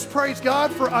 Hallelujah. Let's praise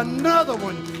God for another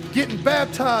one getting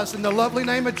baptized in the lovely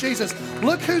name of Jesus.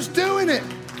 Look who's doing it.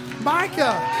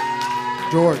 Micah.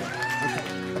 George,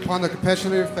 upon the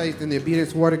confession of your faith and the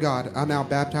obedience word of God, I now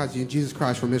baptize you in Jesus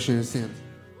Christ for remission of sins.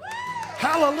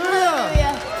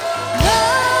 Hallelujah.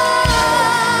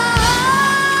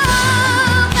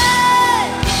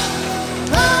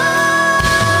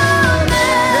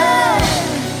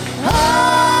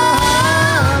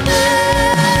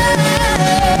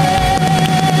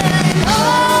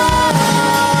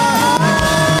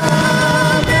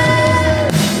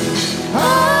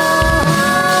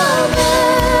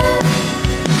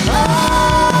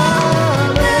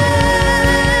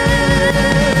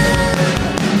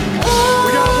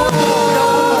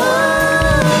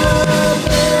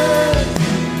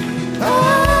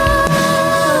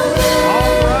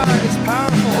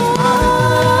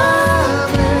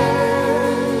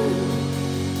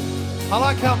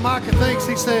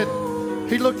 He said,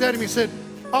 he looked at him, he said,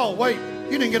 oh, wait,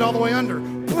 you didn't get all the way under.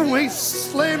 Boom, he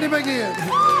slammed him again.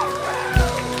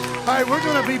 All right, we're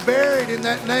going to be buried in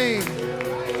that name.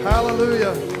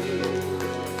 Hallelujah.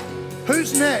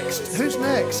 Who's next? Who's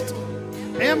next?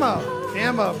 Emma.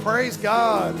 Emma, praise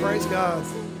God. Praise God.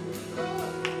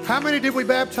 How many did we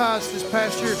baptize this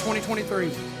past year,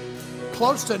 2023?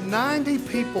 Close to 90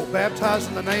 people baptized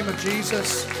in the name of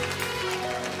Jesus.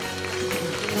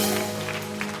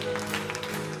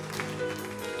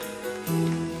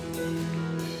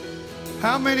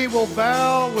 How many will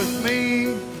vow with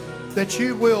me that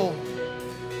you will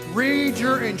read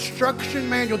your instruction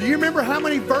manual? Do you remember how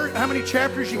many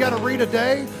chapters you got to read a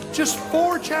day? Just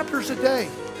 4 chapters a day.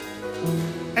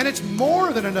 And it's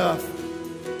more than enough.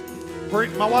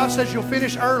 My wife says you'll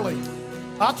finish early.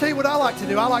 I'll tell you what I like to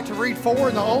do. I like to read 4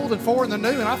 in the old and 4 in the new,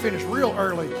 and I finish real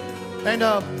early. And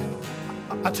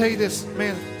I tell you this,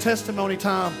 man, testimony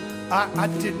time. I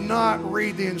did not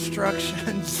read the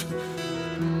instructions.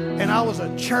 And I was a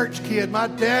church kid. My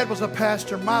dad was a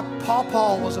pastor. My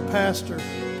pawpaw was a pastor.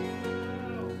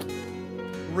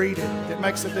 Read it. It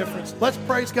makes a difference. Let's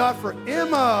praise God for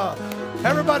Emma.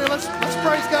 Everybody, let's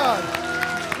praise God.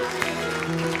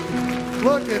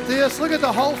 Look at this. Look at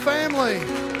the whole family.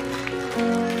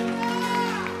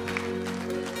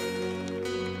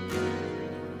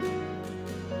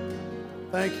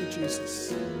 Thank you,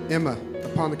 Jesus. Emma,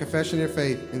 upon the confession of your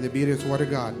faith and the obedience word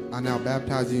of God, I now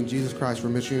baptize you in Jesus Christ for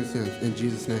remission of sins. In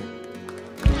Jesus' name.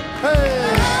 Hey!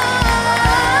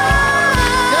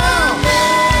 Yeah!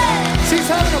 She's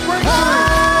having a breakthrough.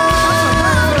 That's a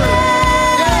breakthrough.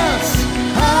 Yes!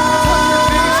 Touch her,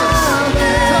 Jesus.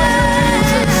 Touch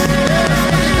her, Jesus.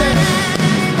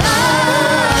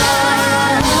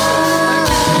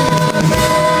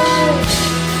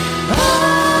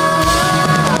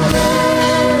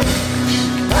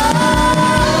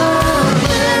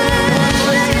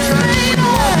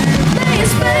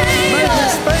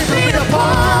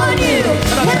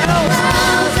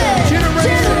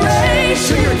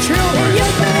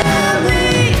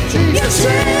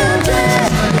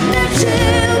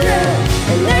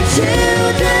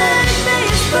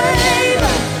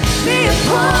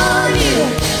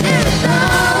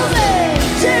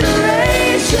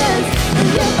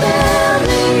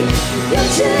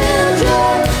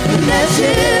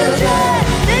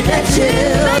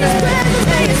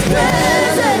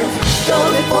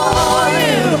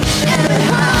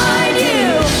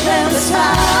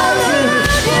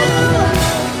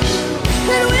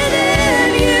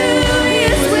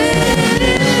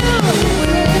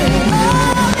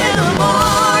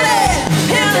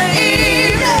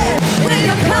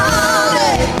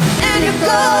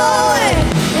 Go!